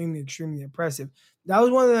extremely, extremely, extremely impressive. That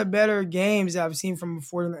was one of the better games I've seen from the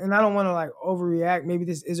 49ers. And I don't want to like overreact. Maybe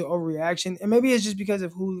this is an overreaction. And maybe it's just because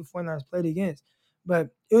of who the 49ers played against. But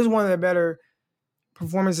it was one of the better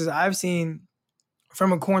performances I've seen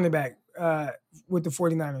from a cornerback with the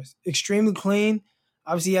 49ers. Extremely clean.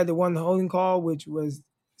 Obviously, he had the one holding call, which was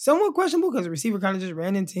somewhat questionable because the receiver kind of just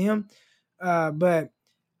ran into him. But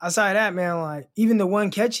outside of that, man, like, even the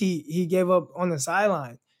one catch he gave up on the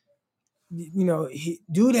sideline,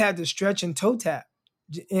 dude had to stretch and toe tap.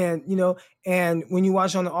 And, and when you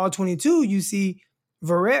watch on the All-22, you see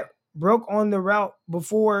Verrett broke on the route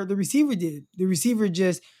before the receiver did. The receiver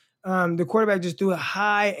just, the quarterback just threw it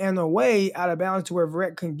high and away out of bounds to where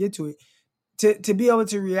Verrett couldn't get to it. To be able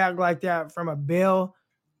to react like that from a bail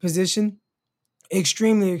position,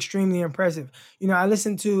 extremely, extremely impressive. I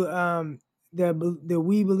listened to the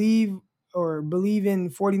We Believe or Believe in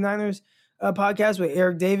 49ers podcast with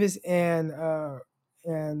Eric Davis and I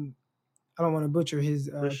don't want to butcher his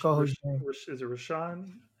co-host name. Is it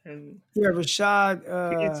Rashad? Yeah, Rashad.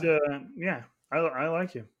 I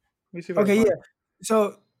like you. Let me see if okay, yeah.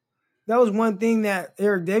 So that was one thing that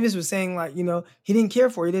Eric Davis was saying, like, he didn't care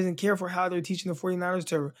for. He doesn't care for how they're teaching the 49ers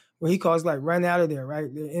to, what he calls, like, run out of there, right?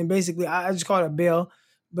 And basically, I just call it a bail,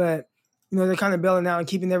 but, they're kind of bailing out and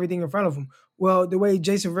keeping everything in front of them. Well, the way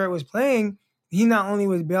Jason Verrett was playing, he not only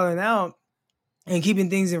was bailing out and keeping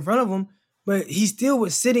things in front of him, but he still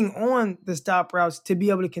was sitting on the stop routes to be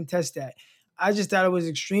able to contest that. I just thought it was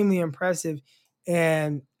extremely impressive,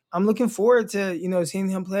 and I'm looking forward to, seeing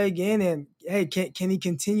him play again. And hey, can he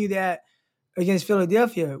continue that against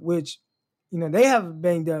Philadelphia, which, they have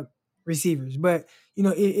banged up receivers, but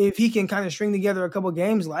if he can kind of string together a couple of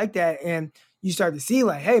games like that, and you start to see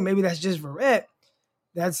like, hey, maybe that's just Verrett,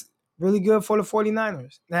 that's really good for the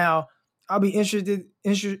 49ers. Now, I'll be interested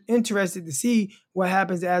to see what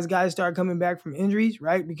happens as guys start coming back from injuries,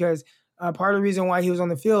 right? Because part of the reason why he was on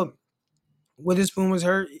the field, Witherspoon was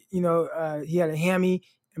hurt. He had a hammy,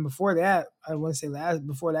 and before that, I want to say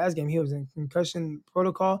before last game, he was in concussion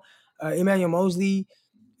protocol. Emmanuel Mosley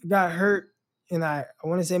got hurt, and I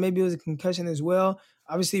want to say maybe it was a concussion as well.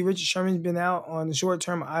 Obviously, Richard Sherman's been out on the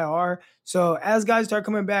short-term IR. So as guys start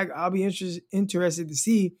coming back, I'll be interested to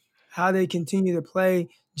see how they continue to play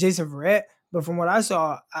Jason Verrett. But from what I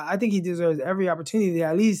saw, I think he deserves every opportunity to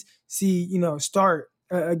at least see, start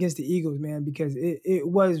against the Eagles, man, because it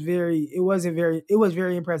was very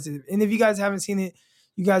impressive. And if you guys haven't seen it,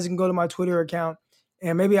 you guys can go to my Twitter account,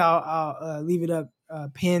 and maybe I'll leave it up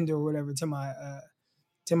pinned or whatever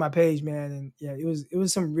to my page, man. And yeah, it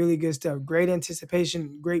was some really good stuff. Great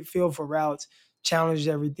anticipation, great feel for routes, challenged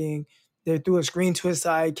everything. They threw a screen to his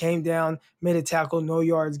side, came down, made a tackle, no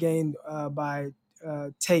yards gained by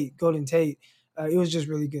Golden Tate. It was just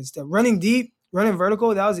really good stuff. Running deep, running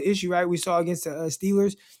vertical, that was an issue, right? We saw against the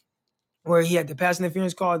Steelers where he had the pass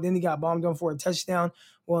interference call, then he got bombed on for a touchdown.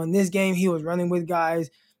 Well, in this game, he was running with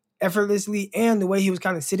guys effortlessly, and the way he was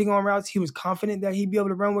kind of sitting on routes, he was confident that he'd be able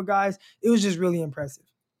to run with guys. It was just really impressive.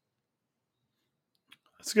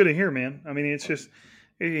 It's good to hear, man. I mean, it's just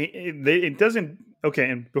it doesn't. Okay,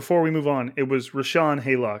 and before we move on, it was Rashawn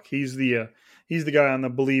Haylock. He's the guy on the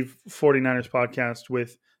Believe 49ers podcast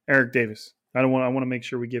with Eric Davis. I want to make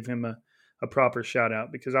sure we give him a proper shout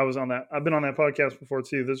out, because I was on that. I've been on that podcast before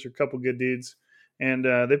too. Those are a couple good dudes, and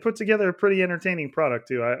they put together a pretty entertaining product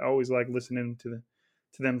too. I always like listening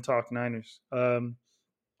to them talk Niners. But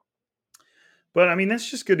I mean, that's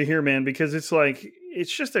just good to hear, man, because it's like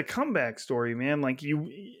it's just a comeback story, man. Like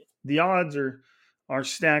the odds are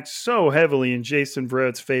stacked so heavily in Jason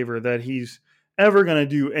Verrett's favor that he's ever going to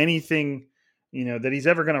do anything, that he's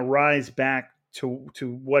ever going to rise back to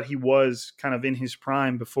what he was kind of in his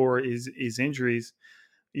prime before his injuries,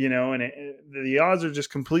 and the odds are just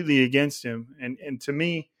completely against him. And to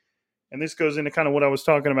me, and this goes into kind of what I was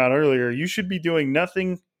talking about earlier, you should be doing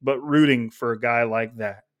nothing but rooting for a guy like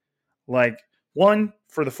that. Like, one,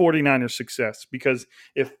 for the 49ers' success, because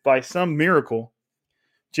if by some miracle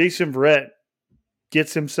Jason Verrett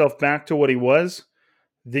gets himself back to what he was,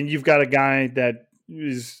 then you've got a guy that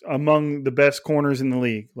is among the best corners in the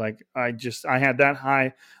league. Like, I had that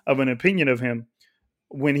high of an opinion of him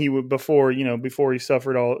when he would before he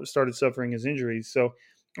started suffering his injuries. So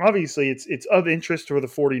obviously it's of interest for the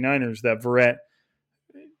 49ers that Verrett,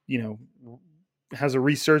 has a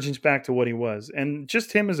resurgence back to what he was, and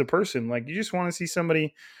just him as a person. Like, you just want to see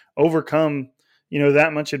somebody overcome,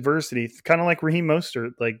 that much adversity. Kind of like Raheem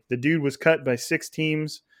Mostert. Like, the dude was cut by 6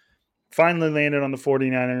 teams, finally landed on the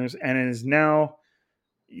 49ers, and is now,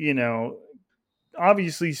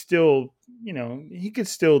 obviously still, he could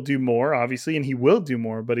still do more, obviously, and he will do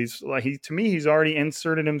more, but he's already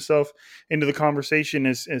inserted himself into the conversation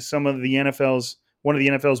as one of the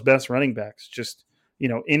NFL's best running backs, just,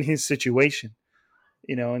 in his situation.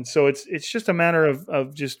 And so it's just a matter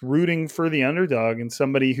of just rooting for the underdog and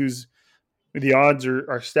somebody who's the odds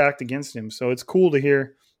are stacked against him. So it's cool to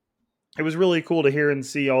hear. It was really cool to hear and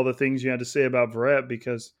see all the things you had to say about Verrett,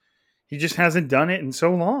 because he just hasn't done it in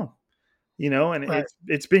so long, and right.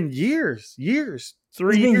 It's been years,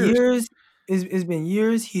 3 years. It's been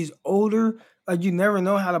years. He's older. Like, you never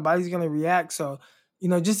know how the body's going to react. So,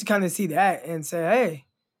 just to kind of see that and say, hey,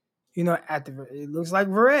 it looks like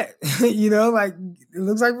Verrett, like it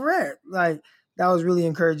looks like Verrett. Like, that was really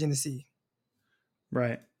encouraging to see.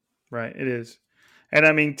 Right. It is. And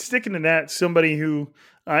I mean, sticking to that, somebody who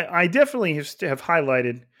I definitely have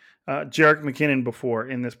highlighted Jerick McKinnon before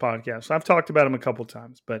in this podcast. So I've talked about him a couple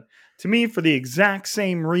times, but to me, for the exact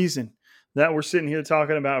same reason that we're sitting here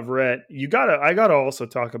talking about Verrett, I gotta also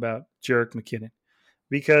talk about Jerick McKinnon,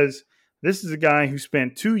 because this is a guy who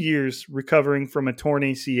spent 2 years recovering from a torn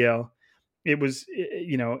ACL. It was,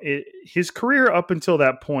 his career up until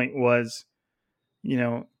that point was,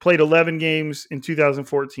 played 11 games in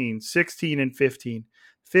 2014, 16 and 15,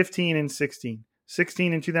 15 and 16,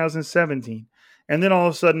 16 in 2017. And then all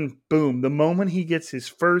of a sudden, boom, the moment he gets his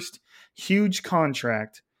first huge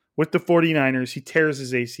contract with the 49ers, he tears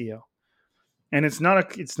his ACL. And it's not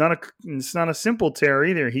a simple tear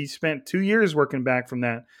either. He spent 2 years working back from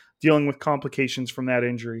that, dealing with complications from that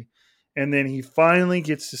injury. And then he finally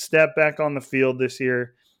gets to step back on the field this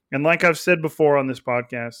year. And like I've said before on this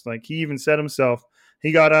podcast, like he even said himself,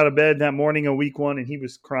 he got out of bed that morning of week 1 and he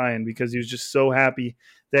was crying because he was just so happy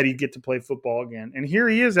that he'd get to play football again. And here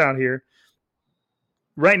he is out here.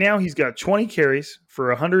 Right now he's got 20 carries for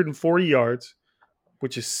 140 yards,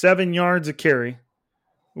 which is 7 yards a carry,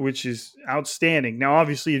 which is outstanding. Now,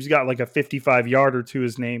 obviously, he's got like a 55-yarder to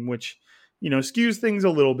his name, which, skews things a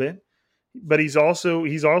little bit. But he's also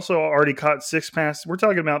already caught 6 passes. We're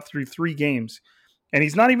talking about through 3 games. And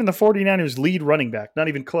he's not even the 49ers' lead running back, not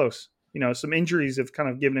even close. Some injuries have kind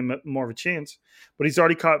of given him more of a chance. But he's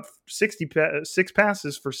already caught 6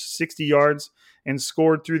 passes for 60 yards and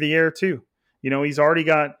scored through the air too. He's already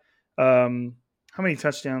got how many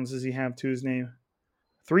touchdowns does he have to his name?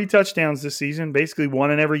 3 touchdowns this season, basically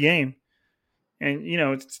 1 in every game.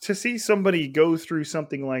 And, to see somebody go through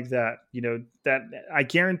something like that, that I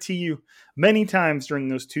guarantee you many times during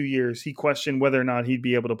those 2 years, he questioned whether or not he'd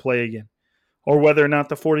be able to play again or whether or not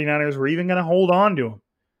the 49ers were even going to hold on to him.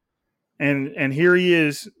 And here he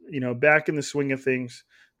is, back in the swing of things,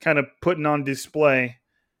 kind of putting on display,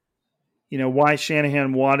 why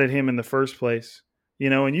Shanahan wanted him in the first place.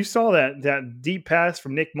 And you saw that deep pass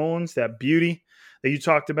from Nick Mullins, that beauty that you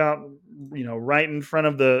talked about, right in front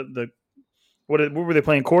of the what were they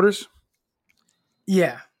playing, quarters?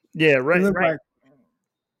 Yeah, right. Like,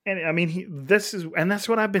 and I mean, that's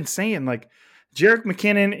what I've been saying. Like, Jerick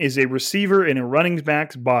McKinnon is a receiver in a running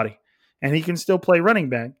back's body, and he can still play running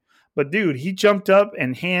back. But dude, he jumped up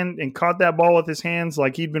and caught that ball with his hands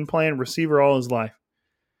like he'd been playing receiver all his life,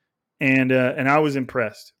 and I was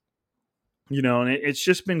impressed. And it's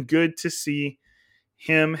just been good to see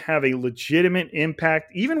him have a legitimate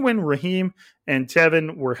impact. Even when Raheem and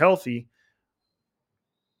Tevin were healthy,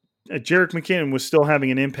 Jerick McKinnon was still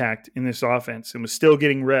having an impact in this offense and was still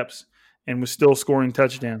getting reps and was still scoring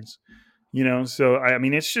touchdowns. So I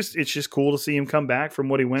mean, it's just cool to see him come back from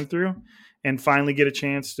what he went through. and finally get a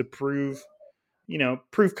chance to prove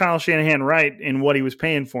Kyle Shanahan right in what he was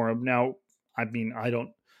paying for him. Now, I mean,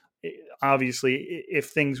 obviously,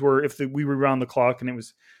 if we were around the clock and it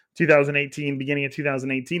was 2018, beginning of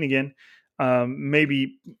 2018 again,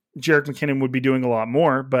 maybe Jerick McKinnon would be doing a lot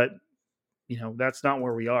more, but that's not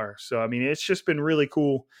where we are. So, I mean, it's just been really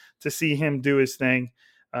cool to see him do his thing,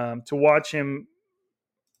 to watch him,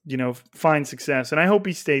 find success. And I hope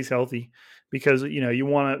he stays healthy because, you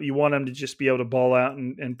want him to just be able to ball out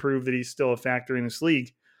and prove that he's still a factor in this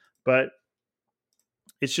league. But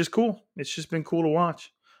it's just cool. It's just been cool to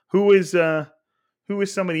watch. Who is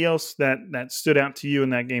somebody else that stood out to you in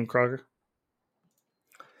that game, Crocker?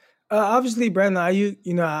 Obviously, Brandon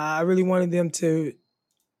Aiyuk. I really wanted them to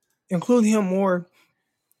include him more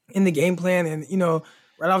in the game plan, and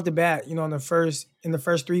right off the bat, in the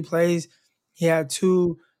first 3 plays, he had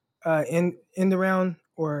 2 end around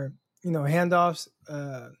or handoffs,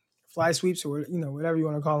 fly sweeps, or whatever you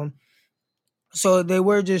want to call them. So they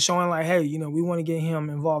were just showing like, hey, we want to get him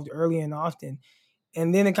involved early and often.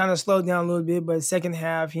 And then it kind of slowed down a little bit, but second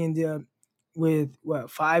half he ended up with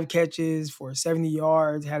 5 catches for 70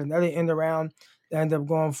 yards, had another end around that ended up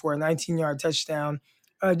going for a 19-yard touchdown.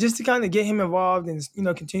 Just to kind of get him involved and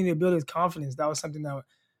continue to build his confidence. That was something that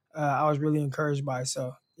I was really encouraged by.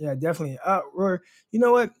 So yeah, definitely. Or you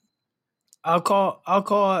know what? I'll call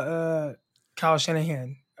Kyle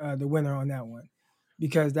Shanahan the winner on that one,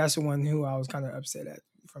 because that's the one who I was kind of upset at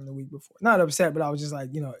from the week before. Not upset, but I was just like,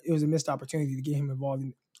 it was a missed opportunity to get him involved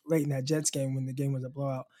late in that Jets game when the game was a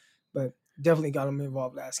blowout. But definitely got him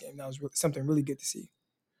involved last game. That was something really good to see.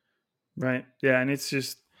 Right. Yeah, and it's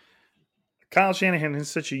just Kyle Shanahan has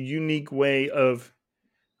such a unique way of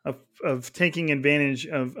taking advantage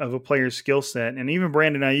of a player's skill set. And even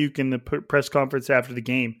Brandon Aiyuk in the press conference after the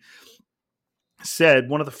game said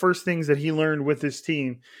one of the first things that he learned with his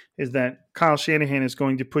team is that Kyle Shanahan is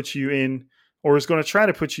going to put you in, or is going to try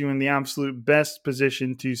to put you in the absolute best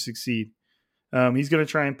position to succeed. He's going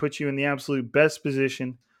to try and put you in the absolute best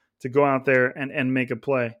position to go out there and make a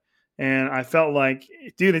play. And I felt like,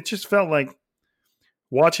 dude, it just felt like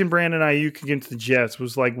watching Brandon Aiyuk against the Jets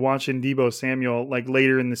was like watching Deebo Samuel like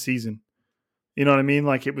later in the season. You know what I mean?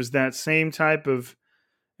 Like it was that same type of,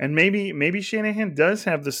 and maybe Shanahan does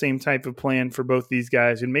have the same type of plan for both these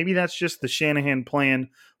guys. And maybe that's just the Shanahan plan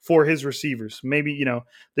for his receivers. Maybe,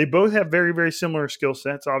 they both have very, very similar skill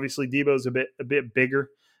sets. Obviously Deebo's a bit bigger,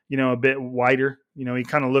 a bit wider, he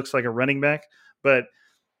kind of looks like a running back, but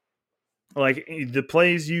like the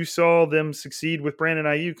plays you saw them succeed with Brandon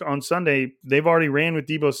Aiyuk on Sunday, they've already ran with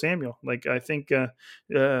Deebo Samuel. Like I think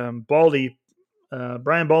Brian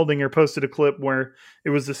Baldinger posted a clip where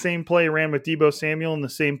it was the same play ran with Deebo Samuel and the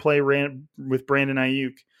same play ran with Brandon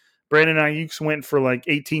Aiyuk. Brandon Aiyuk's went for like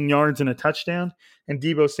 18 yards and a touchdown, and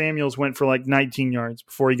Deebo Samuel's went for like 19 yards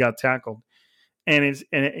before he got tackled. And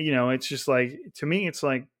it's just like, to me, it's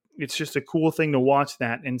like, it's just a cool thing to watch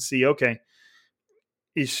that and see, okay,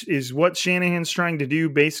 is what Shanahan's trying to do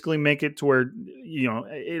basically make it to where,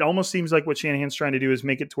 it almost seems like what Shanahan's trying to do is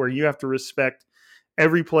make it to where you have to respect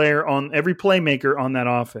every playmaker on that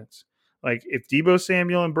offense. Like if Deebo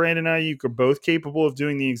Samuel and Brandon Aiyuk are both capable of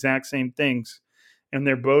doing the exact same things, and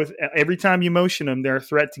they're both, every time you motion them, they're a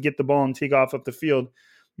threat to get the ball and take off up the field,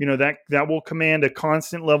 that will command a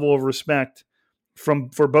constant level of respect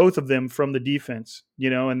for both of them from the defense,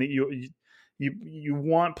 and that you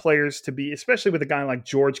want players to be, especially with a guy like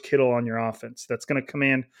George Kittle on your offense, that's going to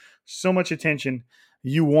command so much attention.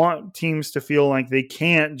 You want teams to feel like they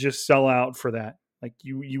can't just sell out for that. Like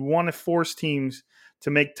you want to force teams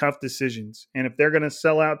to make tough decisions. And if they're going to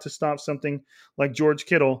sell out to stop something like George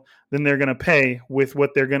Kittle, then they're going to pay with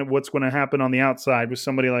what's going to happen on the outside with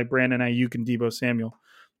somebody like Brandon Aiyuk and Deebo Samuel.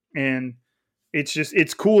 And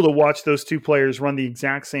it's cool to watch those two players run the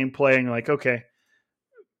exact same play and you're like, okay,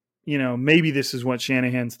 maybe this is what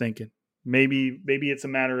Shanahan's thinking. Maybe it's a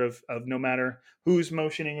matter of no matter who's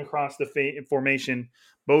motioning across the formation,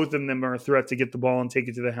 both of them are a threat to get the ball and take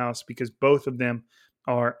it to the house, because both of them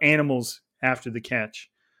are animals after the catch,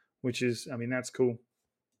 which is, that's cool.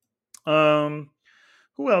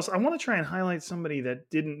 Who else? I want to try and highlight somebody that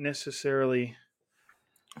didn't necessarily.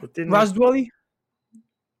 Ross Dwelley.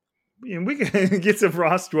 And we can get some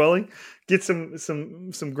Ross Dwelley, get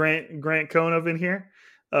some Grant Cohn up in here.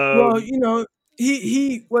 Well,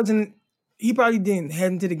 he wasn't. He probably didn't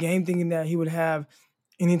head into the game thinking that he would have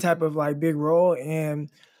any type of like big role. And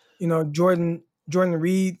Jordan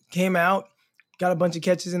Reed came out, got a bunch of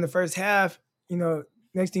catches in the first half.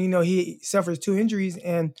 Next thing you know, he suffers 2 injuries,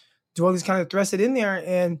 and Dwelley's kind of thrusted in there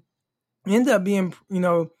and ended up being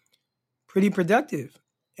pretty productive.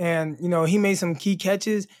 And he made some key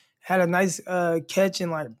catches. had a nice catch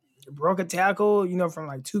and like broke a tackle, from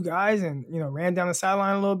like two guys and, ran down the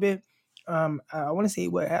sideline a little bit. I want to say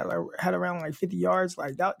what had around like 50 yards.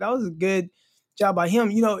 Like that was a good job by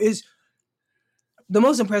him. Is the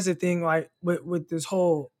most impressive thing like with this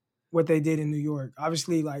whole what they did in New York.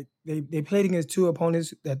 Obviously, like they played against two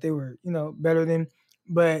opponents that they were, better than,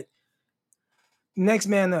 but next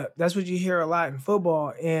man up. That's what you hear a lot in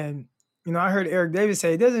football. And, I heard Eric Davis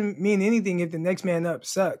say it doesn't mean anything if the next man up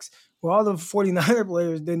sucks. Well, all the 49er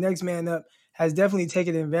players, the next man up has definitely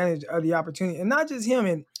taken advantage of the opportunity. And not just him.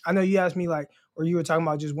 And I know you asked me or you were talking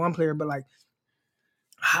about just one player, but like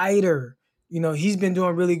Hyder, he's been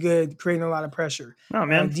doing really good, creating a lot of pressure. Oh,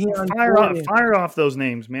 man, fire off those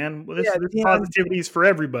names, man. Well, this positivity is for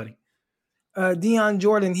everybody. Deion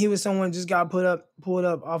Jordan, he was someone just got pulled up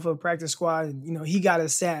off of practice squad, and he got a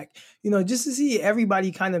sack. Just to see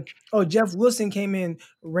everybody kind of. Jeff Wilson came in,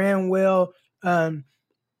 ran well. The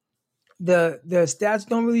stats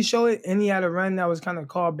don't really show it, and he had a run that was kind of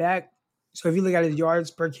called back. So if you look at his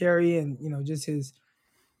yards per carry, and just his,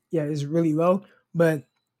 is really low, but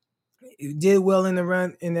it did well in the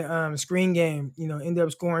run in the screen game. Ended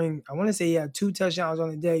up scoring. I want to say he had 2 touchdowns on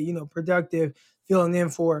the day. Productive, filling in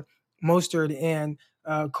for Mostert and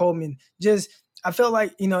Coleman. I felt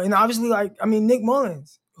like, and obviously Nick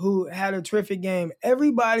Mullins, who had a terrific game.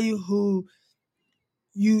 Everybody who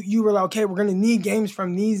you were like, okay, we're going to need games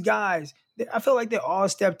from these guys. I felt like they all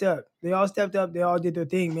stepped up. They all did their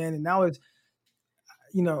thing, man. And that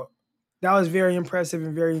was very impressive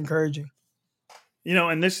and very encouraging.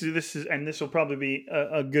 And this will probably be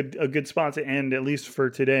a good spot to end, at least for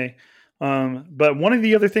today. But one of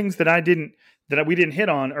the other things that we didn't hit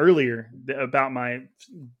on earlier about my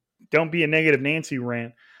 "don't be a negative Nancy"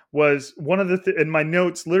 rant was one of and my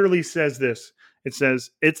notes literally says this. It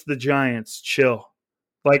says, "It's the Giants, chill."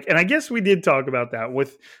 And I guess we did talk about that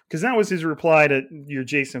because that was his reply to your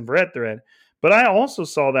Jason Verrett thread. But I also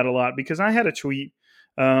saw that a lot because I had a tweet.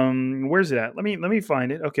 Where's it at? Let me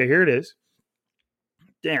find it. Okay, here it is.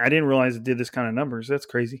 Dang, I didn't realize it did this kind of numbers. That's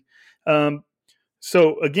crazy.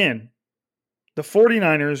 So again, the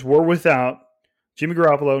 49ers were without Jimmy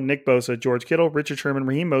Garoppolo, Nick Bosa, George Kittle, Richard Sherman,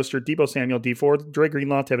 Raheem Mostert, Deebo Samuel, Dee Ford, Dre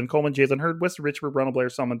Greenlaw, Tevin Coleman, Jalen Hurd, Weston Richburg, Ronald Blair,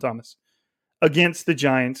 Solomon Thomas against the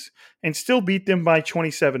Giants and still beat them by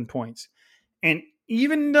 27 points. And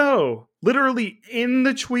even though literally in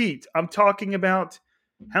the tweet, I'm talking about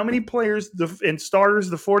how many players and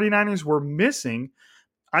starters the 49ers were missing,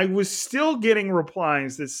 I was still getting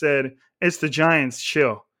replies that said, "It's the Giants,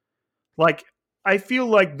 chill." I feel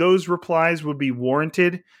like those replies would be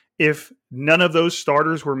warranted if none of those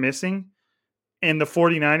starters were missing and the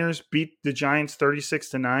 49ers beat the Giants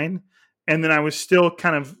 36-9. And then I was still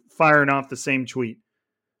kind of firing off the same tweet.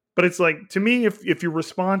 But it's like, to me, if your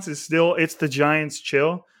response is still, "It's the Giants,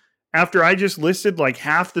 chill," after I just listed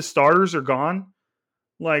half the starters are gone,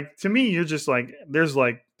 to me, you're just there's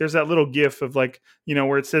that little gif of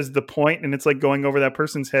where it says the point and it's going over that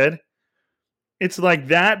person's head. It's like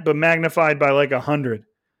that, but magnified by 100.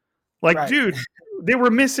 Right. Dude, they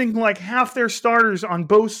were missing half their starters on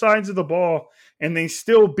both sides of the ball, and they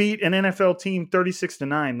still beat an NFL team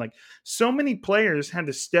 36-9. So many players had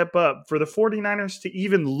to step up for the 49ers to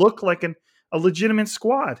even look like a legitimate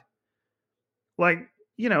squad. Jarek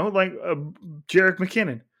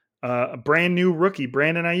McKinnon, a brand new rookie,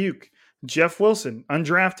 Brandon Ayuk, Jeff Wilson,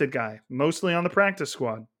 undrafted guy, mostly on the practice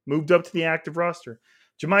squad, moved up to the active roster.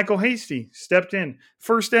 JaMychal Hasty stepped in,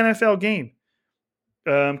 first NFL game.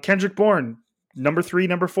 Kendrick Bourne, number 3,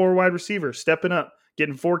 number 4 wide receiver, stepping up,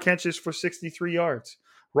 getting 4 catches for 63 yards.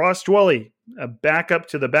 Ross Dwelley, a backup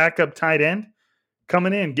to the backup tight end,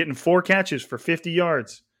 coming in, getting 4 catches for 50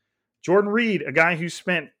 yards. Jordan Reed, a guy who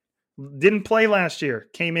didn't play last year,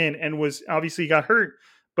 came in and was obviously got hurt,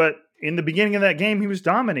 but in the beginning of that game, he was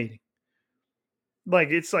dominating.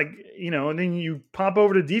 And then you pop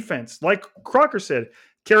over to defense. Like Crocker said,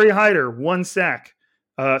 Kerry Hyder, 1 sack,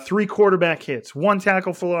 3 quarterback hits, 1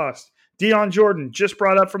 tackle for loss. Deion Jordan, just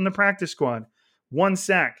brought up from the practice squad, 1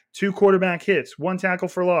 sack, 2 quarterback hits, 1 tackle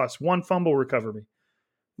for loss, 1 fumble recovery.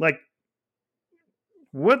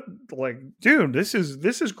 Dude, this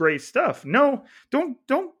is great stuff. No, don't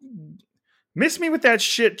miss me with that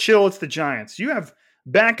shit. Chill. It's the Giants. You have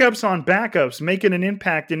backups on backups making an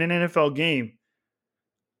impact in an NFL game.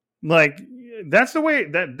 That's the way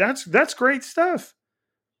that's great stuff.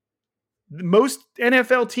 Most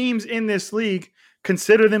NFL teams in this league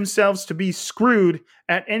consider themselves to be screwed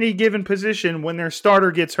at any given position when their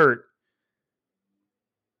starter gets hurt.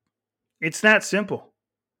 It's that simple.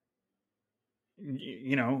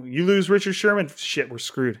 You lose Richard Sherman, shit, we're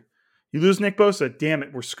screwed. You lose Nick Bosa, damn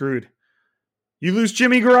it, we're screwed. You lose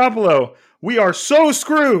Jimmy Garoppolo. We are so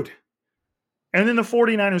screwed. And then the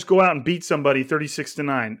 49ers go out and beat somebody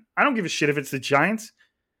 36-9. I don't give a shit if it's the Giants.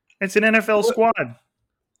 It's an NFL squad.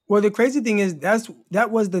 Well, the crazy thing is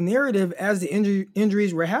that was the narrative as the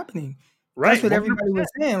injuries were happening. Right. That's what everybody was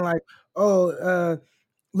saying. Like,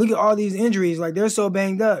 look at all these injuries. Like, they're so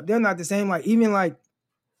banged up. They're not the same. Like, even like,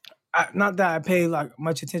 not that I pay like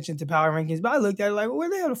much attention to power rankings, but I looked at it like, where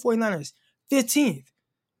they have the 49ers? 15th.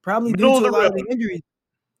 Probably due to a lot of the injuries.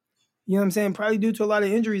 You know what I'm saying? Probably due to a lot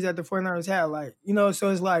of injuries that the 49ers had. Like, so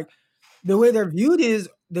it's like the way they're viewed is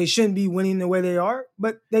they shouldn't be winning the way they are,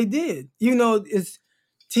 but they did. Even though it's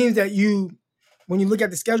teams that when you look at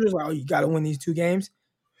the schedules, like, you got to win these 2 games.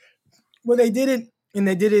 Well, they did it, and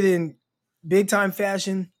they did it in big-time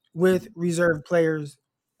fashion with reserve players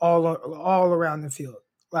all around the field.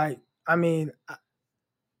 Like, I mean,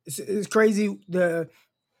 it's crazy the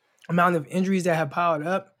amount of injuries that have piled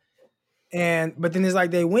up. But then it's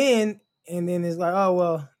like they win, and then it's like, oh,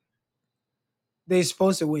 well, they're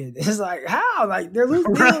supposed to win. It's like, how? Like, they're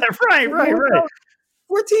losing. Right.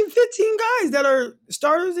 14, 15 guys that are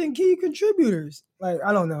starters and key contributors. Like,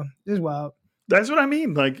 I don't know. It's wild. That's what I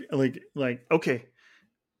mean. Like, okay.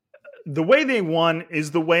 The way they won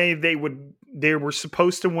is the way they were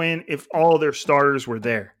supposed to win if all their starters were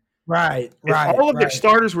there. Right. If all of their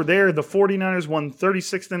starters were there, the 49ers won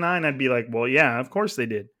 36-9, I'd be like, well, yeah, of course they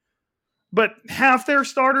did. But half their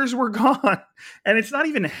starters were gone. And it's not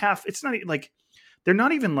even half. It's not like they're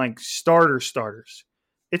not even like starters.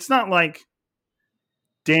 It's not like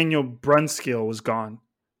Daniel Brunskill was gone.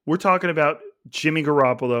 We're talking about Jimmy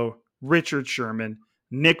Garoppolo, Richard Sherman,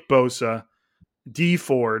 Nick Bosa, Dee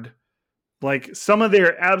Ford, like some of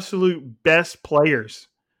their absolute best players.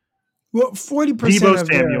 Well, 40% Deebo of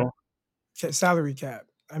Samuel. Their salary cap.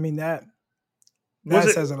 I mean, that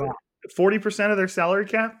says a lot. 40% of their salary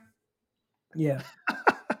cap? Yeah.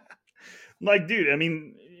 Like, dude, I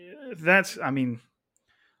mean,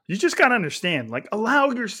 you just got to understand, like, allow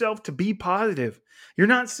yourself to be positive. You're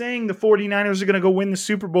not saying the 49ers are going to go win the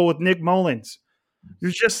Super Bowl with Nick Mullins.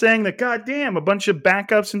 You're just saying that, goddamn, a bunch of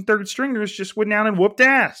backups and third stringers just went down and whooped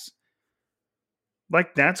ass.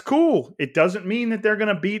 Like, that's cool. It doesn't mean that they're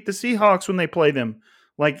going to beat the Seahawks when they play them.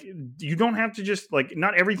 Like, you don't have to just, like,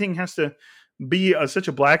 not everything has to be such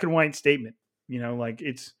a black and white statement. Like,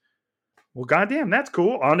 it's, well, goddamn, that's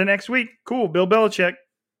cool. On to next week. Cool, Bill Belichick.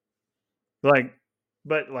 Like,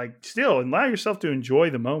 but, like, still, allow yourself to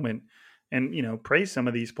enjoy the moment and, praise some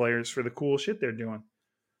of these players for the cool shit they're doing.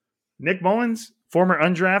 Nick Mullins, former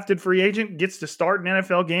undrafted free agent, gets to start an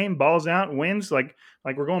NFL game, balls out, wins. Like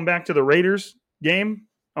we're going back to the Raiders game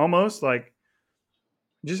almost. Like,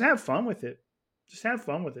 just have fun with it. Just have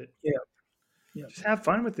fun with it. Yeah. Just have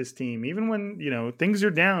fun with this team. Even when, things are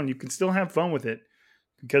down, you can still have fun with it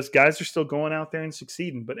because guys are still going out there and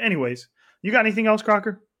succeeding. But anyways, you got anything else,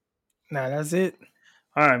 Crocker? Nah, that's it.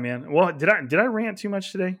 All right, man. Well, did I rant too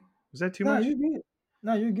much today? Was that too much? You're good.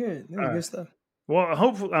 No, you're good. That was good stuff. Well,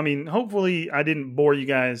 hopefully I didn't bore you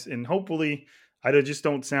guys, and hopefully I just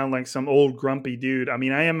don't sound like some old grumpy dude. I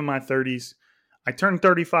mean, I am in my 30s. I turn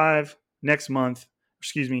 35 next month.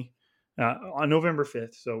 Excuse me, on November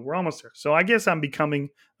 5th. So we're almost there. So I guess I'm becoming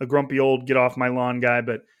a grumpy old get off my lawn guy.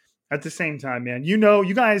 But at the same time, man,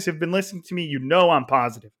 you guys have been listening to me. I'm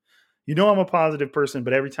positive. I'm a positive person.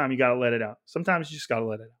 But every time you got to let it out. Sometimes you just got to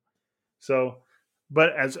let it out. So.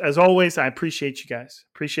 But as always, I appreciate you guys.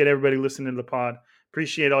 Appreciate everybody listening to the pod.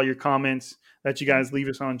 Appreciate all your comments that you guys leave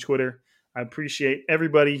us on Twitter. I appreciate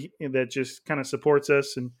everybody that just kind of supports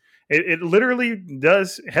us. And it literally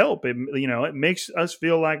does help. It makes us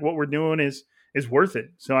feel like what we're doing is worth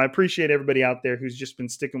it. So I appreciate everybody out there who's just been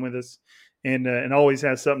sticking with us and always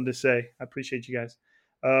has something to say. I appreciate you guys.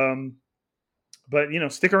 But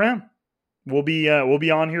stick around. We'll be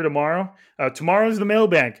on here tomorrow. Tomorrow's the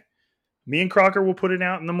mailbag. Me and Crocker will put it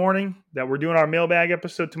out in the morning that we're doing our mailbag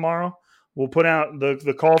episode tomorrow. We'll put out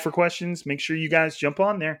the call for questions. Make sure you guys jump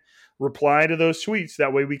on there, reply to those tweets.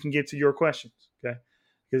 That way we can get to your questions. Okay.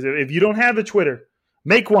 Because if you don't have the Twitter,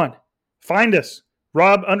 make one. Find us,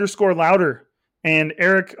 Rob_Louder and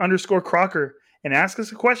Eric_Crocker, and ask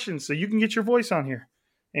us a question so you can get your voice on here.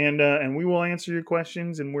 And we will answer your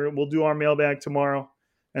questions, and we'll do our mailbag tomorrow.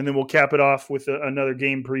 And then we'll cap it off with another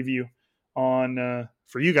game preview on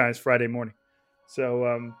for you guys Friday morning. So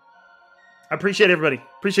I appreciate everybody.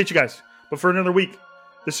 Appreciate you guys. But for another week,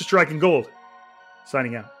 this is Striking Gold,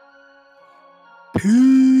 signing out.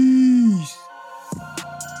 Peace.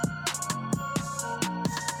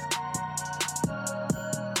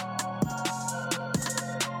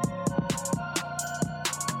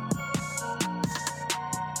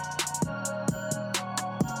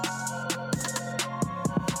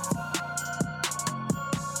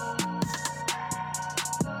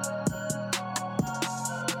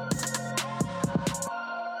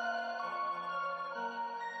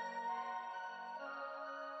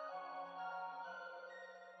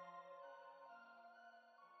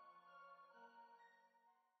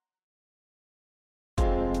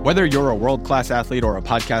 Whether you're a world-class athlete or a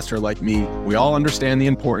podcaster like me, we all understand the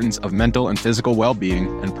importance of mental and physical well-being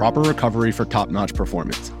and proper recovery for top-notch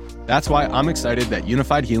performance. That's why I'm excited that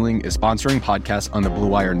Unified Healing is sponsoring podcasts on the Blue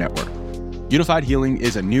Wire Network. Unified Healing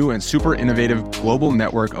is a new and super innovative global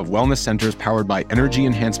network of wellness centers powered by Energy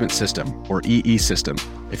Enhancement System, or EE System.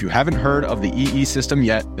 If you haven't heard of the EE System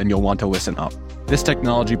yet, then you'll want to listen up. This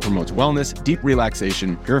technology promotes wellness, deep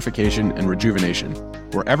relaxation, purification, and rejuvenation.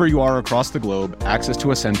 Wherever you are across the globe, access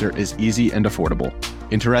to a center is easy and affordable.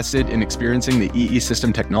 Interested in experiencing the EE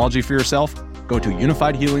System technology for yourself? Go to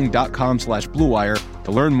unifiedhealing.com/bluewire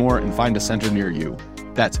to learn more and find a center near you.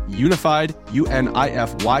 That's unified,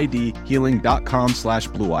 UNIFYD,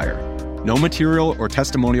 healing.com/bluewire. No material or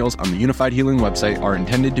testimonials on the Unified Healing website are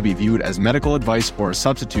intended to be viewed as medical advice or a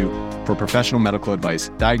substitute for professional medical advice,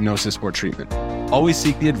 diagnosis, or treatment. Always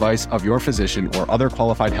seek the advice of your physician or other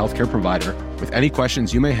qualified healthcare provider with any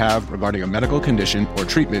questions you may have regarding a medical condition or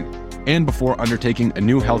treatment and before undertaking a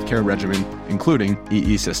new healthcare regimen, including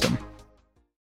EE System.